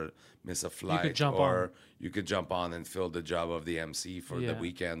cancel or miss a flight, you could jump on and fill the job of the MC for the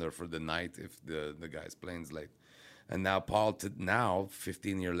weekend or for the night if the guy's plane's late. And now Paul,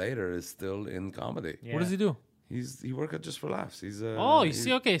 15 years later, is still in comedy. Yeah. What does he do? He worked at Just for Laughs. He's You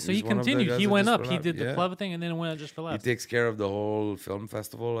see, okay, so he he's one of the continued. guys He at went Just up. for He Laughs. did the Yeah. club thing, and then went out Just for He Laughs. takes care of the whole film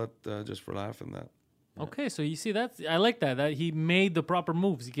festival at Just for Laugh and that. Okay, so you see, I like that he made the proper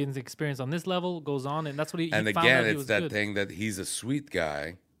moves. He gets experience on this level, goes on, and that's what he And found again, out he it's was that good. thing that he's a sweet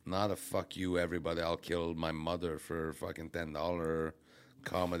guy, not a fuck you, everybody. I'll kill my mother for fucking $10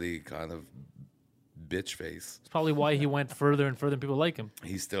 comedy kind of bitch face. It's probably why he went further and further, and people like him.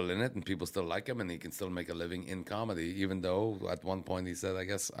 He's still in it, and people still like him, and he can still make a living in comedy. Even though at one point he said, "I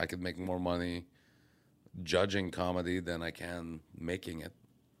guess I could make more money judging comedy than I can making it,"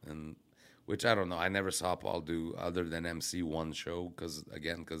 and which I don't know. I never saw Paul do other than MC one show because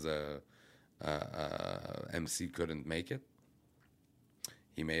MC couldn't make it.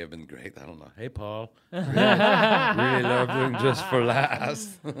 He may have been great. I don't know. Hey, Paul. Really love doing Just for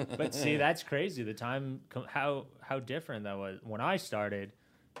Laughs. But see, that's crazy. The time, how different that was. When I started,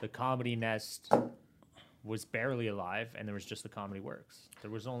 the Comedy Nest was barely alive, and there was just the Comedy Works. There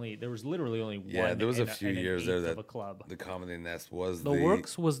was literally only one. Yeah, there was a few and an years there eighth that of a club. the Comedy Nest was The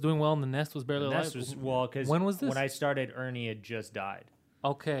Works was doing well, and the Nest was barely The alive. Nest was because when was this? When I started, Ernie had just died,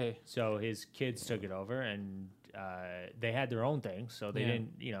 Okay, so his kids took it over, and they had their own thing, so they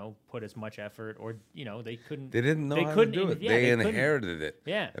didn't, put as much effort, or they couldn't. They didn't know how to couldn't do it. yeah, they couldn't. inherited it.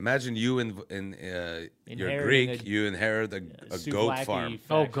 Yeah. Imagine you you're Inheriting Greek. a You inherit a goat souvlaki farm.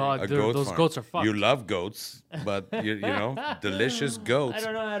 Oh, factory. God. A Dude, goat those farm. goats are fucked. You love goats, but delicious goats. I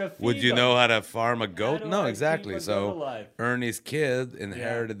don't know how to feed Would you them. know how to farm a goat? do No, I exactly. keep a goat So alive? Ernie's kid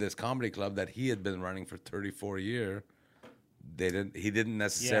inherited this comedy club that he had been running for 34 years. He didn't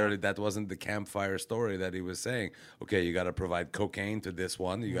necessarily. Yeah. That wasn't the campfire story that he was saying. Okay, you got to provide cocaine to this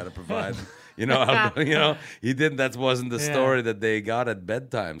one. You got to provide, he didn't. That wasn't the Yeah. story that they got at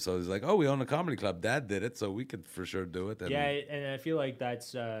bedtime. So he's like, oh, we own a comedy club. Dad did it, so we could for sure do it. And Yeah, and I feel like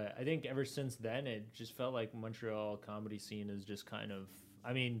that's. I think ever since then, it just felt like Montreal comedy scene is just kind of.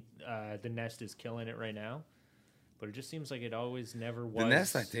 I mean, the Nest is killing it right now, but it just seems like it always never was. The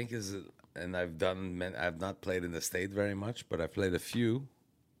Nest, I think, is, and I've not played in the state very much, but I've played a few.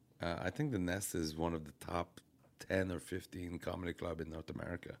 I think the Nest is one of the top 10 or 15 comedy club in North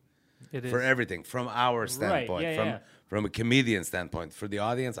America. It is. For everything, from our standpoint, from a comedian standpoint. For the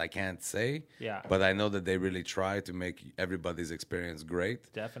audience, I can't say. Yeah. But I know that they really try to make everybody's experience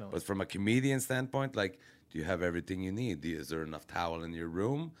great. Definitely. But from a comedian standpoint, like, do you have everything you need? Is there enough towel in your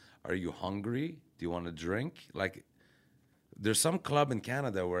room? Are you hungry? Do you want to drink? Like, there's some club in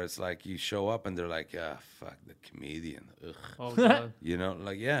Canada where it's like you show up and they're like, yeah, fuck the comedian. Ugh. Oh, God. You know,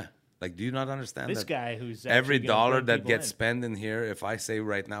 like, yeah. Like, do you not understand This that guy who's every actually gonna dollar bring that people gets in. spent in here, if I say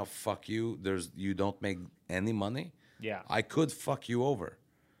right now, fuck you, you don't make any money. Yeah. I could fuck you over.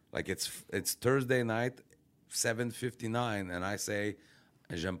 Like, it's Thursday night, 7:59, and I say,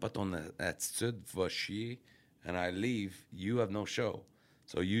 j'aime pas ton attitude, va chier, and I leave, you have no show.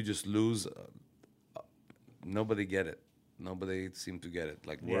 So you just lose. Nobody get it. Nobody seem to get it.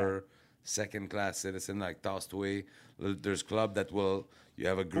 Like, we're second-class citizen, like tossed away. There's club that you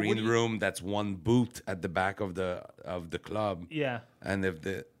have a green room that's one booth at the back of the club. Yeah. And if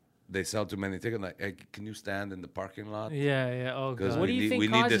they sell too many tickets, like, hey, can you stand in the parking lot? Yeah. Oh, Because God. What do you think we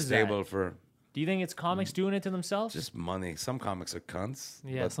need this causes that? table for Do you think it's comics doing it to themselves? just money. Some comics are cunts.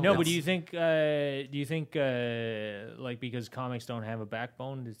 Yeah, but some No, cunts. but do you think like because comics don't have a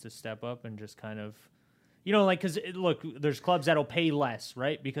backbone is to step up and just kind of, you know, like because look, there's clubs that'll pay less,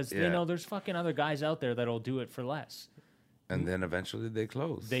 right? Because they Yeah. know there's fucking other guys out there that'll do it for less. and then eventually they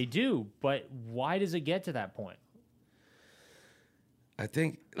close. They do, but why does it get to that point? I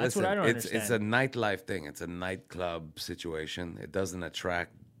think That's listen, what I don't it's a understand. nightlife thing. It's a nightclub situation. It doesn't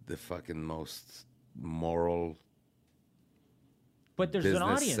attract the fucking most moral. But there's an Business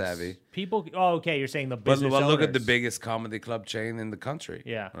audience. savvy. People. Oh, okay. You're saying the But business. well, look at the owners. biggest comedy club chain in the country.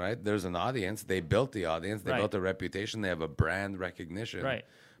 Yeah. Right? There's an audience. They built the audience. They Right. built a reputation. They have a brand recognition. Right.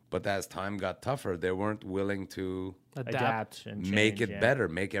 But as time got tougher, they weren't willing to adapt and make change, it yeah. better,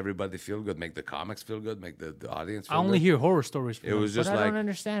 make everybody feel good, make the comics feel good, make the audience I feel only good. hear horror stories from It them. was But just I like don't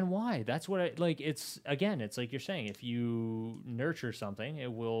understand why. That's what I like. It's like you're saying, if you nurture something,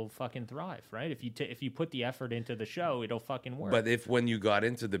 it will fucking thrive, right? If you put the effort into the show, it'll fucking work. But if when you got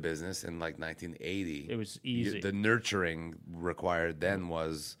into the business in like 1980, It was easy. the nurturing required then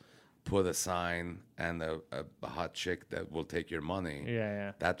was put a sign and a hot chick that will take your money.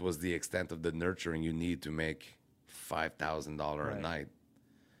 Yeah. That was the extent of the nurturing you need to make $5,000 a Right. night.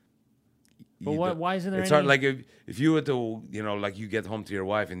 But You why- don't- why isn't there It's any- hard. Like if you were to, you know, like you get home to your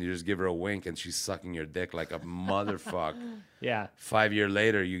wife and you just give her a wink and she's sucking your dick like a motherfucker. Yeah. 5 years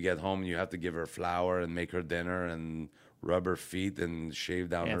later, you get home and you have to give her flour and make her dinner and rub her feet and shave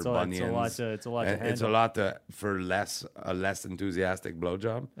down Yeah, her it's a bunions. lot to And it's a handle. lot for a less enthusiastic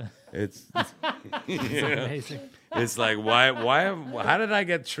blowjob. It's Amazing. it's like why how did I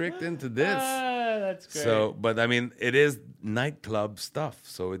get tricked into this? That's great. So, but I mean, it is nightclub stuff,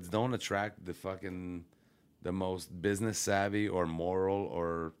 so it don't attract the most business savvy or moral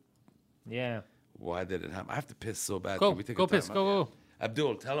or. yeah. Why did it happen? I have to piss so bad. Go, Can we take go a time piss, out? go.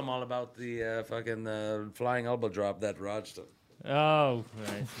 Abdul, tell him all about the fucking flying elbow drop that Raj took. Oh,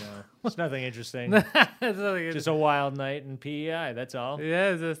 right. No, it's nothing interesting. It's nothing- Just a wild night in PEI. That's all.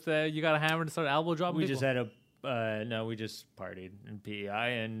 yeah, it's just you got a hammer to start elbow dropping. We people? just had we just partied in PEI,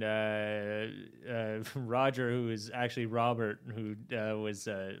 and Roger, who is actually Robert, who was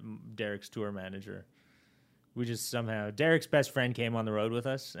Derek's tour manager. We just somehow Derek's best friend came on the road with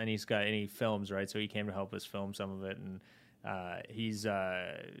us, and he films, right? So he came to help us film some of it, and he's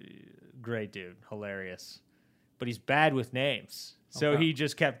a great dude, hilarious, but he's bad with names. So Okay. he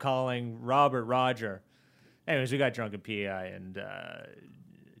just kept calling Robert Roger. Anyways, we got drunk at PEI, and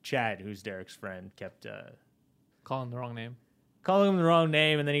Chad, who's Derek's friend, kept calling the wrong name. calling him the wrong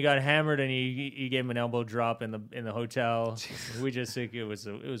name, and then he got hammered, and he gave him an elbow drop in the hotel. We just think it was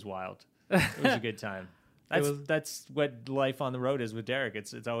wild. It was a good time. That's what life on the road is with Derek.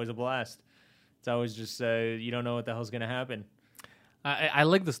 It's always a blast. It's always just you don't know what the hell's gonna happen. I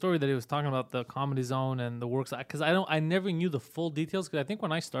like the story that he was talking about the Comedy Zone and the works, because I never knew the full details, because I think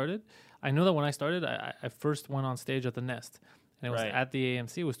when I started, I first went on stage at the Nest, and it was Right. at the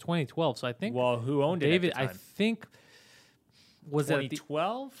AMC. It was 2012, so I think Well, who owned David. it at the time? I think was it at the,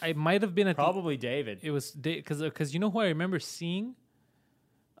 2012? I might have been at Probably David. It was because you know who I remember seeing.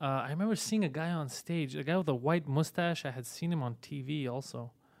 I remember seeing a guy on stage, a guy with a white mustache. I had seen him on TV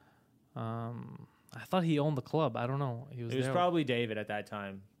also. I thought he owned the club. I don't know. He was It was there. probably David at that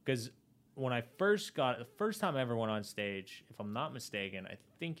time, because when I the first time I ever went on stage, if I'm not mistaken, I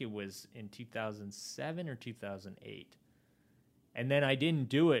think it was in 2007 or 2008. And then I didn't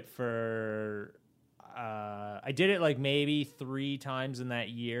do it for, I did it like maybe 3 times in that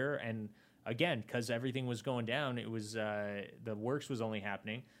year. And again, because everything was going down, it was the works was only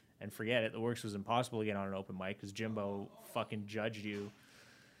happening. And forget it, the works was impossible to get on an open mic because Jimbo fucking judged you,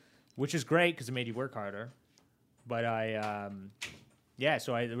 which is great because it made you work harder. But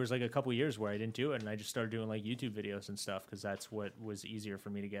there was like a couple years where I didn't do it, and I just started doing like YouTube videos and stuff because that's what was easier for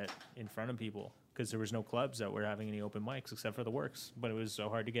me to get in front of people because there was no clubs that were having any open mics except for the works. But it was so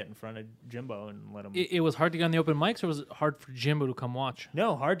hard to get in front of Jimbo and let him. It was hard to get on the open mics, or was it hard for Jimbo to come watch?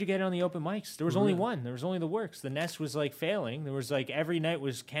 No, hard to get on the open mics. There was only one. There was only the works. The Nest was like failing. There was like every night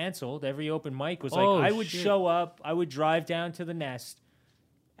was canceled. Every open mic was like I would show up. I would drive down to the Nest.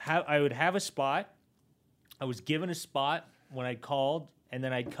 I would have a spot. I was given a spot when I called, and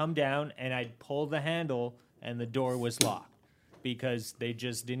then I'd come down and I'd pull the handle, and the door was locked because they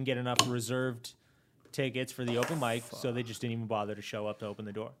just didn't get enough reserved tickets for the open mic, so they just didn't even bother to show up to open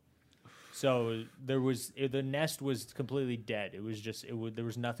the door. So the Nest was completely dead. It was just there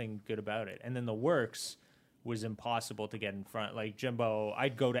was nothing good about it. And then the works was impossible to get in front. Like Jimbo,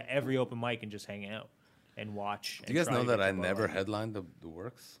 I'd go to every open mic and just hang out and watch. Do you guys know that I never headlined the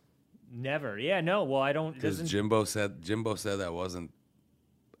works? Never. Yeah, no. Well, I don't. Because Jimbo said I wasn't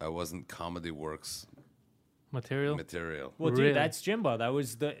Comedy Works Material. Well, dude, Really? that's Jimbo. That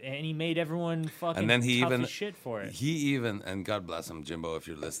was and he made everyone fucking And then he tough even as shit for it. and God bless him, Jimbo, if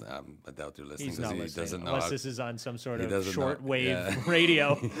you're listening. I doubt you're listening He's not because he listening, doesn't know. unless this is on some sort he of doesn't know- shortwave yeah.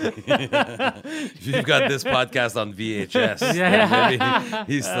 radio. If you've got this podcast on VHS, then maybe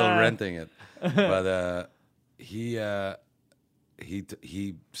he's still renting it. But he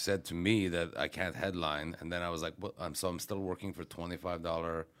said to me that I can't headline, and then I was like, well, I'm still working for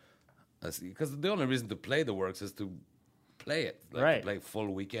 $25 because the only reason to play the works is to play it, like Right. to play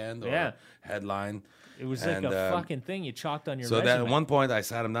full weekend or Yeah. headline. It was like a fucking thing you chalked on your So resume. that at one point I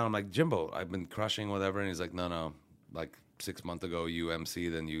sat him down. I'm like, Jimbo, I've been crushing whatever, and he's like, no. Like 6 months ago, you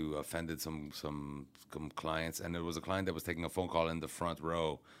MC'd and you offended some clients, and it was a client that was taking a phone call in the front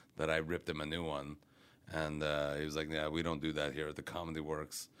row that I ripped him a new one, and he was like, yeah, we don't do that here at the Comedy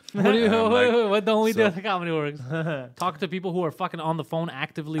Works. What do you? And I'm like, What don't we do so- at the Comedy Works? Talk to people who are fucking on the phone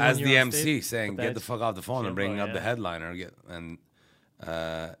actively as when the you're on MC stage. saying, But get the that's fuck off the phone and bring Jimbo, up the yeah. headliner.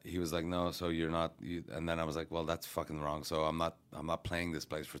 He was like, no, so you're not. And then I was like, well, that's fucking wrong. So I'm not playing this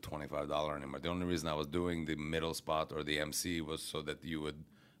place for $25 anymore. The only reason I was doing the middle spot or the MC was so that you would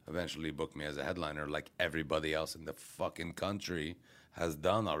eventually book me as a headliner, like everybody else in the fucking country has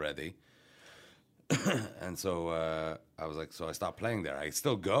done already. And so I was like, so I stopped playing there. I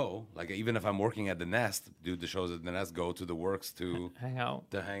still go, like even if I'm working at the Nest, do the shows at the Nest, go to the works to Hang out.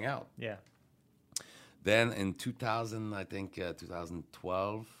 hang out. Yeah. Then in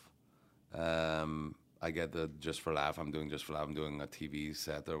 2012, I get the Just for Laugh. I'm doing Just for Laugh. I'm doing a TV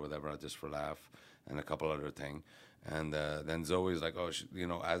set or whatever, Just for Laugh, and a couple other things. And then Zoe's like, oh,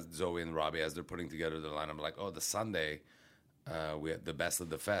 as Zoe and Robbie, as they're putting together the line, I'm like, oh, the Sunday, we had the Best of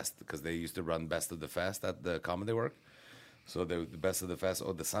the Fest, because they used to run Best of the Fest at the Comedy Work. So the Best of the Fest,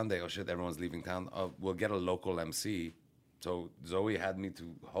 the Sunday, oh shit, everyone's leaving town. Oh, we'll get a local MC. So Zoe had me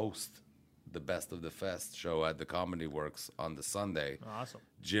to host the Best of the Fest show at the Comedy Works on the Sunday. Awesome.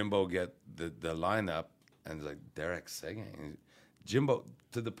 Jimbo get the lineup, and it's like, Derek Seguin. Jimbo,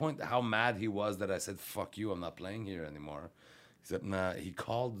 to the point how mad he was that I said, fuck you, I'm not playing here anymore. He said, nah, he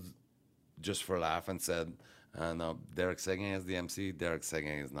called Just for Laugh and said, no, Derek Seguin is the MC. Derek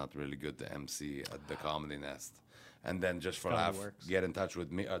Seguin is not really good to MC at the Comedy Nest. And then Just for Comedy Laugh, Works. get in touch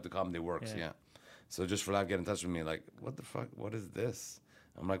with me, the Comedy Works, yeah. So Just for Laugh, get in touch with me, like, what the fuck, what is this?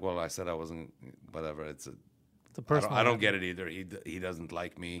 I'm like, well, I said I wasn't, whatever, it's a personal. I don't get it either. He doesn't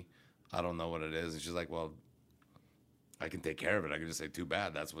like me. I don't know what it is. And she's like, well, I can take care of it. I can just say, too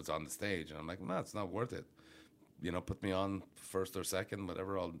bad. That's what's on the stage. And I'm like, no, it's not worth it. Put me on first or second,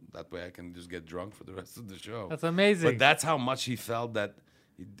 whatever. That way I can just get drunk for the rest of the show. That's amazing. But that's how much he felt that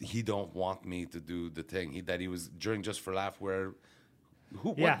he don't want me to do the thing. That he was during Just for Laugh where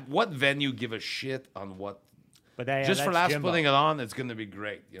what venue give a shit on what? But that, Just for that's Laughs Jimbo. putting it on, it's going to be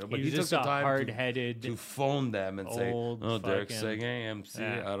great. But He he was took just the a time hard-headed, to phone them and say, old "Oh, Derek fucking- Seguin, MC.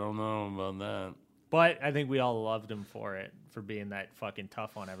 Yeah. I don't know about that." But I think we all loved him for it, for being that fucking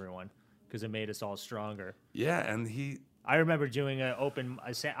tough on everyone, because it made us all stronger. Yeah, and he. I remember doing an open.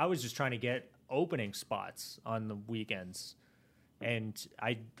 I was just trying to get opening spots on the weekends, and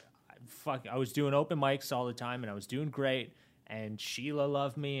I was doing open mics all the time, and I was doing great. And Sheila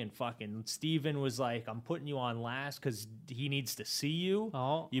loved me, and fucking Steven was like, I'm putting you on last because he needs to see you.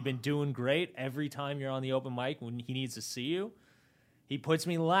 Oh. You've been doing great every time you're on the open mic when he needs to see you. He puts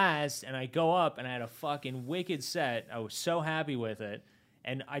me last, and I go up, and I had a fucking wicked set. I was so happy with it.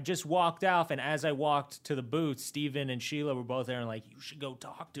 And I just walked off, and as I walked to the booth, Steven and Sheila were both there and like, you should go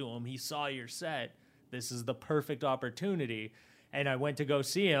talk to him. He saw your set. This is the perfect opportunity. And I went to go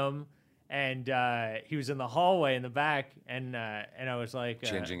see him, and he was in the hallway in the back, and I was like...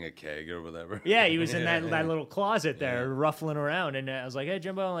 Changing a keg or whatever. Yeah, he was in that little closet there, ruffling around, and I was like, hey,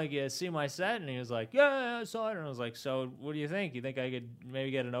 Jimbo, like, you see my set? And he was like, yeah, I saw it. And I was like, so what do you think? You think I could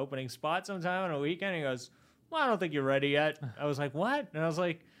maybe get an opening spot sometime on a weekend? And he goes... well, I don't think you're ready yet. I was like, what? And I was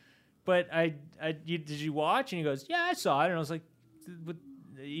like, but did you watch? And he goes, yeah, I saw it. And I was like, but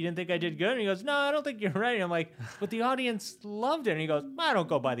you didn't think I did good? And he goes, no, I don't think you're ready. I'm like, but the audience loved it. And he goes, I don't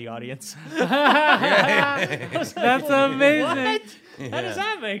go by the audience. That's amazing. What? How does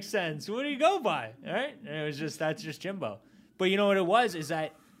that make sense? What do you go by? All right. And it was that's just Jimbo. But you know what it was is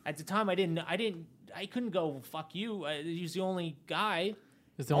that at the time I couldn't go, fuck you. He's the only guy.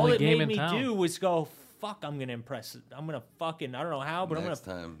 It's the only game in town. All it made me do was go, fuck, I'm going to impress it. I'm going to fucking, I don't know how, but Next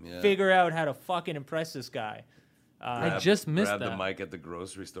I'm going to figure out how to fucking impress this guy. I just missed grab that. the mic at the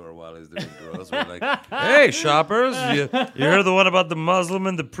grocery store while he's doing grocery. Like, hey, shoppers, you heard the one about the Muslim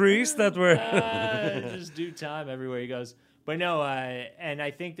and the priest that were... just do time everywhere he goes. But no, and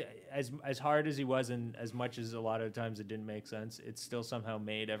I think that as hard as he was and as much as a lot of times it didn't make sense, it still somehow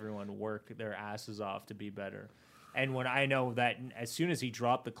made everyone work their asses off to be better. And when I know that as soon as he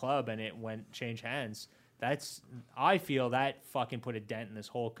dropped the club and it change hands, I feel that fucking put a dent in this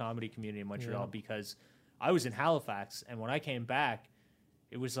whole comedy community in Montreal because I was in Halifax, and when I came back,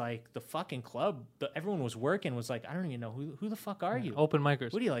 it was like the fucking club, everyone was working, was like, I don't even know, who the fuck are you? Open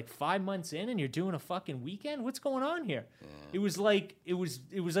micers. What are you, like 5 months in and you're doing a fucking weekend? What's going on here? Yeah. It was like a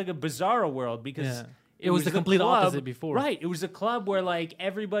bizarro world because... It was the complete opposite before. Right. It was a club where, like,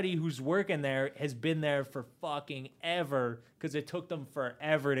 everybody who's working there has been there for fucking ever because it took them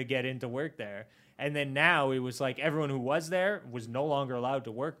forever to get into work there. And then now it was like everyone who was there was no longer allowed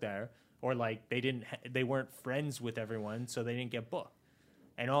to work there, or, like, they weren't friends with everyone, so they didn't get booked.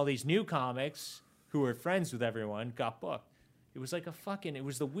 And all these new comics who were friends with everyone got booked. It was like it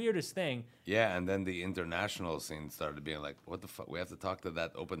was the weirdest thing. Yeah, and then the international scene started being like, what the fuck? We have to talk to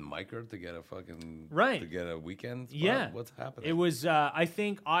that open micer to get a fucking... Right. To get a weekend spot? Yeah. What's happening? It was, I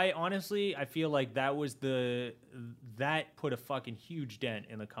feel like that put a fucking huge dent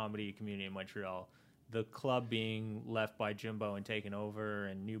in the comedy community in Montreal. The club being left by Jimbo and taken over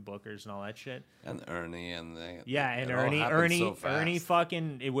and new bookers and all that shit. And Ernie and... Ernie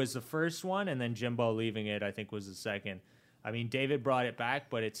fucking... It was the first one, and then Jimbo leaving it, I think, was the second. I mean, David brought it back,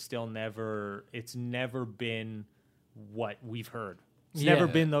 but it's never been what we've heard. It's never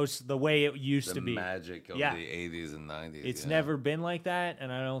been the way it used to be. The magic of the 80s and 90s. It's never been like that,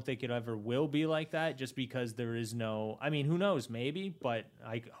 and I don't think it ever will be like that just because there is no... I mean, who knows? Maybe, but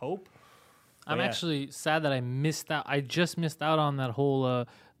I hope. I'm actually sad that I missed out. I just missed out on that whole...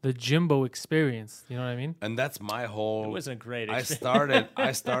 the Jimbo experience, you know what I mean? And that's my whole... It wasn't great. I started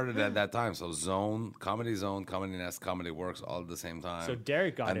at that time. So Zone, Comedy Nest, Comedy Works all at the same time. So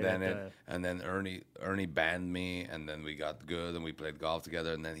Derek got and then Ernie banned me, and then we got good, and we played golf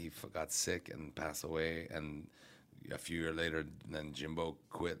together, and then he got sick and passed away, and a few years later, then Jimbo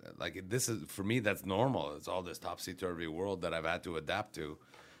quit. Like, this is, for me, that's normal. It's all this topsy-turvy world that I've had to adapt to,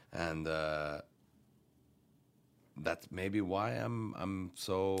 and... that's maybe why I'm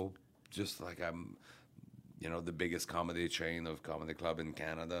so just like I'm, the biggest comedy chain of comedy club in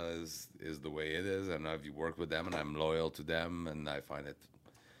Canada is the way it is, and I've worked with them and I'm loyal to them, and I find it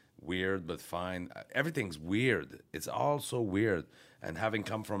weird but fine. Everything's weird. It's all so weird, and having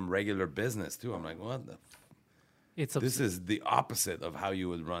come from regular business too, I'm like, what the? This is the opposite of how you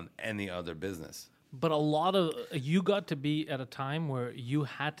would run any other business. But a lot of you got to be at a time where you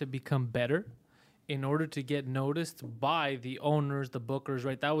had to become better in order to get noticed by the owners, the bookers,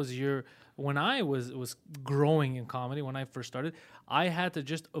 right? That was when I was growing in comedy, when I first started, I had to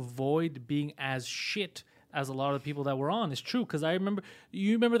just avoid being as shit as a lot of the people that were on. It's true, because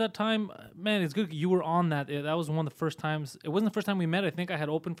you remember that time, man, it's good you were on that. That was one of the first times. It wasn't the first time we met. I think I had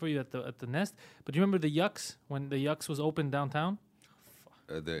opened for you at the Nest. But do you remember the Yucks, when the Yucks was open downtown?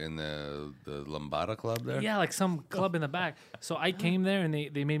 In the Lambada Club there? Yeah, like some club in the back. So I came there and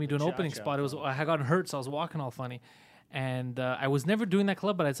they made me do an opening spot. I had gotten hurt, so I was walking all funny. And I was never doing that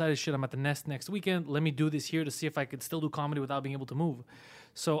club, but I decided, shit, I'm at the Nest next weekend. Let me do this here to see if I could still do comedy without being able to move.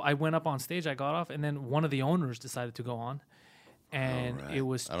 So I went up on stage, I got off, and then one of the owners decided to go on. and it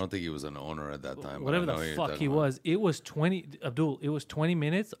was I don't think he was an owner at that time. but whatever I know the who you're fuck talking he about. was. It was 20 Abdul. It was 20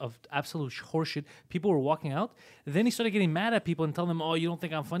 minutes of absolute horseshit. People were walking out. Then he started getting mad at people and telling them, "Oh, you don't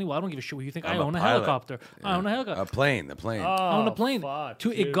think I'm funny? Well, I don't give a shit what you think. I I'm a own a pilot. helicopter. I own a helicopter." A plane. On a plane. Fuck,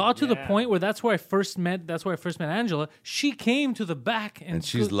 It dude, got to the yeah. point where that's where I first met Angela. She came to the back And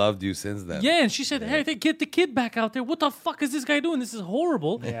she's loved you since then. yeah, and she said, "Hey, get the kid back out there. What the fuck is this guy doing? This is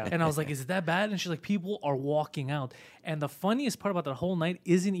horrible." Yeah. And I was like, "Is it that bad?" And she's like, "People are walking out." And the funniest part about that whole night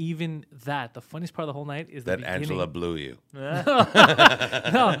isn't even that. The funniest part of the whole night is That the beginning. Angela blew you.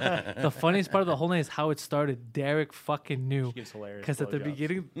 No, the funniest part of the whole night is how it started. Derek fucking knew. gives hilarious Because at the blowjobs.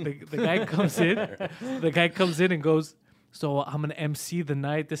 beginning, the guy comes in. The guy comes in and goes, "So I'm gonna MC the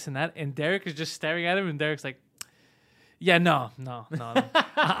night, this and that." And Derek is just staring at him, and Derek's like, "Yeah, no.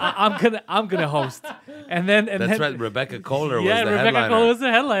 I'm gonna host." And then That's right. Rebecca Kohler was yeah, the Rebecca headliner. Cole was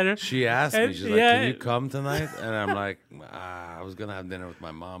the headliner. She asked And- me, she's like, yeah. "Can you come tonight?" And I'm like, "I was gonna have dinner with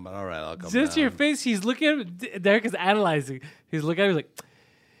my mom, but all right, I'll come." Just down. your face. He's looking at him. Derek is analyzing. He's looking at him. He's like,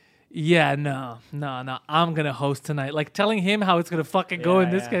 "Yeah, no. I'm gonna host tonight." Like telling him how it's gonna fucking go Yeah,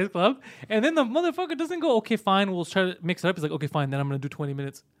 in this yeah. guy's club. And then the motherfucker doesn't go, "Okay, fine. We'll try to mix it up." He's like, "Okay, fine. Then I'm gonna do 20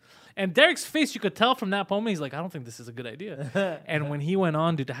 minutes." And Derek's face, you could tell from that moment, he's like, "I don't think this is a good idea." And when he went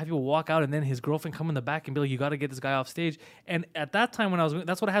on, dude, to have people walk out and then his girlfriend come in the back and be like, "You got to get this guy off stage." And at that time when I was,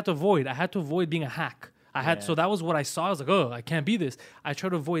 that's what I had to avoid. I had to avoid being a hack. So that was what I saw. I was like, "Oh, I can't be this." I tried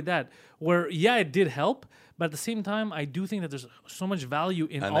to avoid that. Where, yeah, it did help. But at the same time, I do think that there's so much value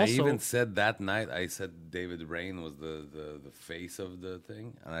in And also. I even said that night, I said David Rain was the face of the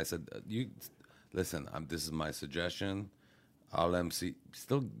thing, and I said, "You listen, this is my suggestion. I'll MC.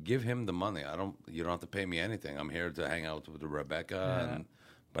 Still give him the money. You don't have to pay me anything. I'm here to hang out with Rebecca,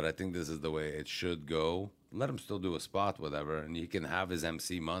 but I think this is the way it should go. Let him still do a spot, whatever, and he can have his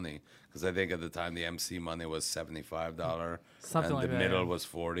MC money because I think at the time the MC money was $75, Something and like the that, middle yeah. was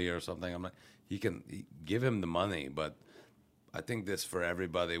 40 or something. I'm like, give him the money, but I think this for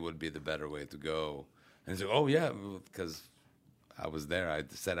everybody would be the better way to go." And he's like, "Oh yeah," because I was there. I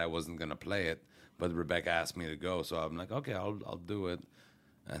said I wasn't gonna play it, but Rebecca asked me to go, so I'm like, "Okay, I'll do it."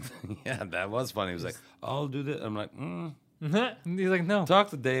 And yeah, that was funny. He was like, "I'll do this." I'm like, He's like, "No." "Talk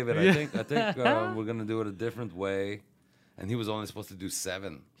to David. I think we're gonna do it a different way." And he was only supposed to do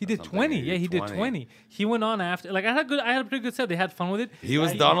 7. He or did something. 20. Yeah, he did 20. He went on after. Like I had a pretty good set. They had fun with it. He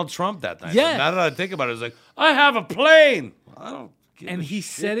was Donald Trump that night. Yeah. Now that I think about it, it's like, I have a plane. I don't. Give And a he shit.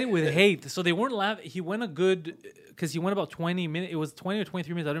 said it with hate. So they weren't laughing. He went because he went about 20 minutes. It was 20 or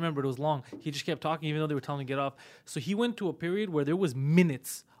 23 minutes. I don't remember. It was long. He just kept talking, even though they were telling him to get off. So he went to a period where there was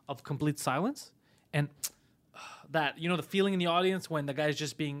minutes of complete silence. And that, the feeling in the audience when the guy's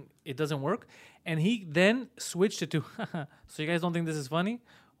just it doesn't work. And he then switched it to, "So you guys don't think this is funny?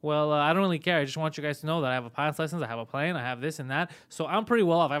 Well, I don't really care. I just want you guys to know that I have a pilot's license, I have a plane, I have this and that. So I'm pretty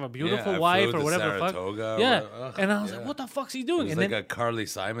well off. I have a beautiful I wife flew or to whatever the fuck." Saratoga or Yeah. whatever. Ugh, And I was yeah. like, "What the fuck's he doing?" It was And like then a Carly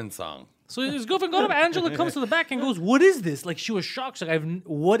Simon song. so his girlfriend got up. Angela comes to the back and goes, "What is this?" Like she was shocked. She's like,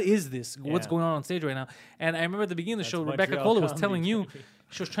 "What is this? What's Yeah. going on stage right now?" And I remember at the beginning of the show, Rebecca Montreal Kohler was comedy, telling you, baby.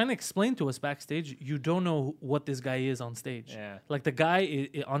 she was trying to explain to us backstage, you don't know what this guy is on stage. Yeah. Like the guy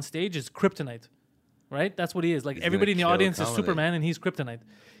on stage is kryptonite, right? That's what he is. Like He's everybody in the gonna kill audience is comedy. Superman and he's kryptonite.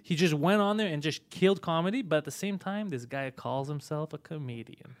 He just went on there and just killed comedy. But at the same time, this guy calls himself a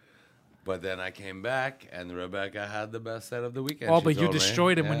comedian. But then I came back, and Rebecca had the best set of the weekend. Oh, she but you told me.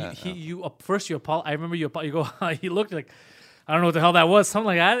 destroyed him Yeah. when you first you apologized. I remember you go. He looked like, I don't know what the hell that was, something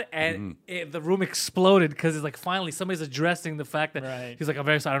like that, and the room exploded because it's like finally somebody's addressing the fact that Right. he's like, "I'm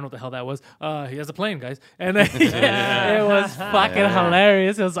very sorry, I don't know what the hell that was." He has a plane, guys, and it was fucking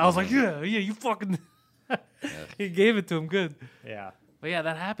hilarious. I was like, "Yeah, you fucking." He gave it to him good. Yeah. But yeah,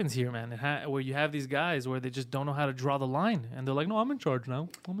 that happens here, man. Where you have these guys where they just don't know how to draw the line, and they're like, "No, I'm in charge now.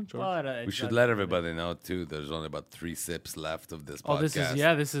 I'm in charge." But, We should let everybody know too. There's only about 3 sips left of this podcast. Oh,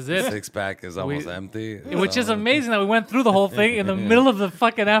 this is The it. 6-pack is almost empty. Which is so- amazing that we went through the whole thing in the middle of the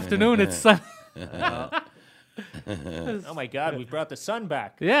fucking afternoon. It's sun. Oh my God, we brought the sun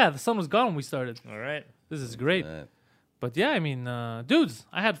back. Yeah, the sun was gone when we started. All right. This is great. Right. But yeah, I mean, dudes,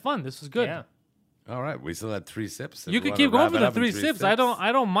 I had fun. This was good. Yeah. All right, we still had 3 sips. If You we could wanna keep going wrap for it the up in 3 sips. I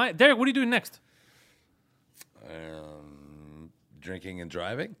don't mind. Derek, what are you doing next? Drinking and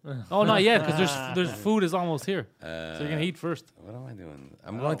driving. Oh, not yet, because there's food is almost here. So you're gonna eat first. What am I doing?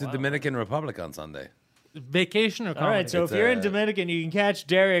 I'm going to Dominican Republic on Sunday. vacation or comedy? All right, so It's if you're in a- Dominican, you can catch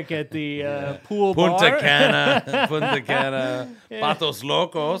Derek at the pool Punta bar. Cana, Patos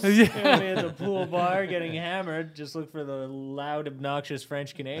Locos. He'll be at the pool bar getting hammered. Just look for the loud, obnoxious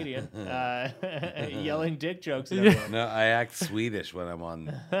French Canadian yelling dick jokes at everyone. No, I act Swedish when I'm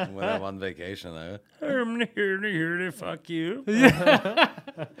on vacation. I'm here to fuck you.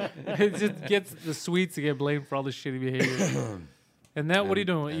 It just gets the Swedes to get blamed for all this shitty behavior. And then what are you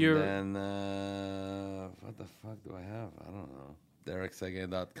doing? And You're then what the fuck do I have? I don't know.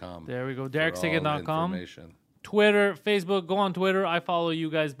 DerekSeguin.com. there. We go. for all the DerekSeguin.com. information. Twitter, Facebook. Go on Twitter. I follow you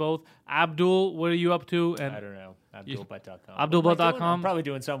guys both. Abdul, what are you up to? And I don't know. Abdulbutt.com. Abdulbutt.com. I'm probably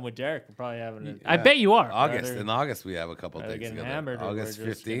doing something with Derek. I'm probably having a, I bet you are. August. Rather- In August, we have a couple rather things getting together. hammered, or August we're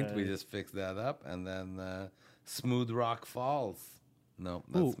just 15th, gonna- we just fixed that up. And then Smooth Rock Falls. No,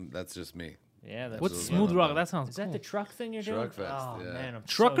 that's just me. yeah. That's What's Absolutely. Smooth Rock? That sounds Is cool. that the truck thing you're doing? Truck Fest, Oh yeah. man, I'm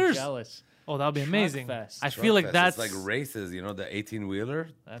Truckers? so jealous. Oh, that would be Truck amazing. Fest. I Truck feel like Fest, that's it's like races, you know, the 18-wheeler.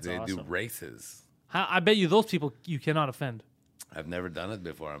 That's They do awesome. races. I bet you those people you cannot offend. I've never done it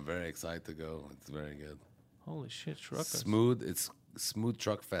before. I'm very excited to go. It's very good. Holy shit, truckers. It's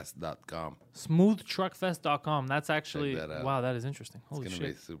smoothtruckfest.com. Smoothtruckfest.com. That's actually that out. wow, that is interesting. It's Holy gonna be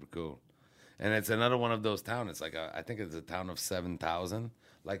shit. super cool. And it's another one of those towns. It's like I think it's a town of 7,000,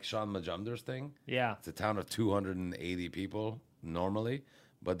 like Sean Majumder's thing. Yeah. It's a town of 280 people normally,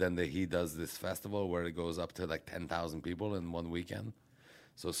 but then he does this festival where it goes up to like 10,000 people in one weekend.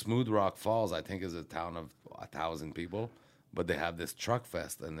 So Smooth Rock Falls, I think, is a town of 1,000 people, but they have this truck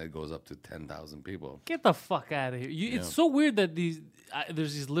fest and it goes up to 10,000 people. Get the fuck out of here! It's so weird that there's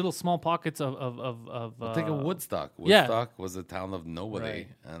these little small pockets of Think of Woodstock. yeah. Woodstock was a town of nobody, Right.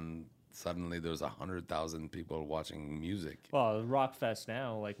 and suddenly there's 100,000 people watching music. Well, Rock Fest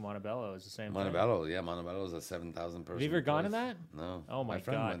now, like Montebello, is the same thing. Montebello is a 7,000 person. Have you ever gone to place. that? No. Oh my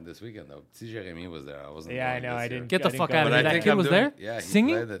friend God. went this weekend though. See, Jeremy was there. I wasn't. Yeah, I going know. this I year. didn't Get the I didn't fuck go out of But here. I That think kid I'm was doing- there? Yeah, he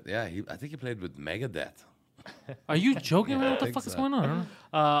Singing? Played it. Yeah, I think he played with Megadeth. Are you joking? Man? What the think fuck is so. going on?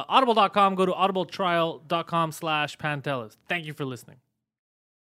 Audible.com. Go to audibletrial.com/Pantelis. Thank you for listening.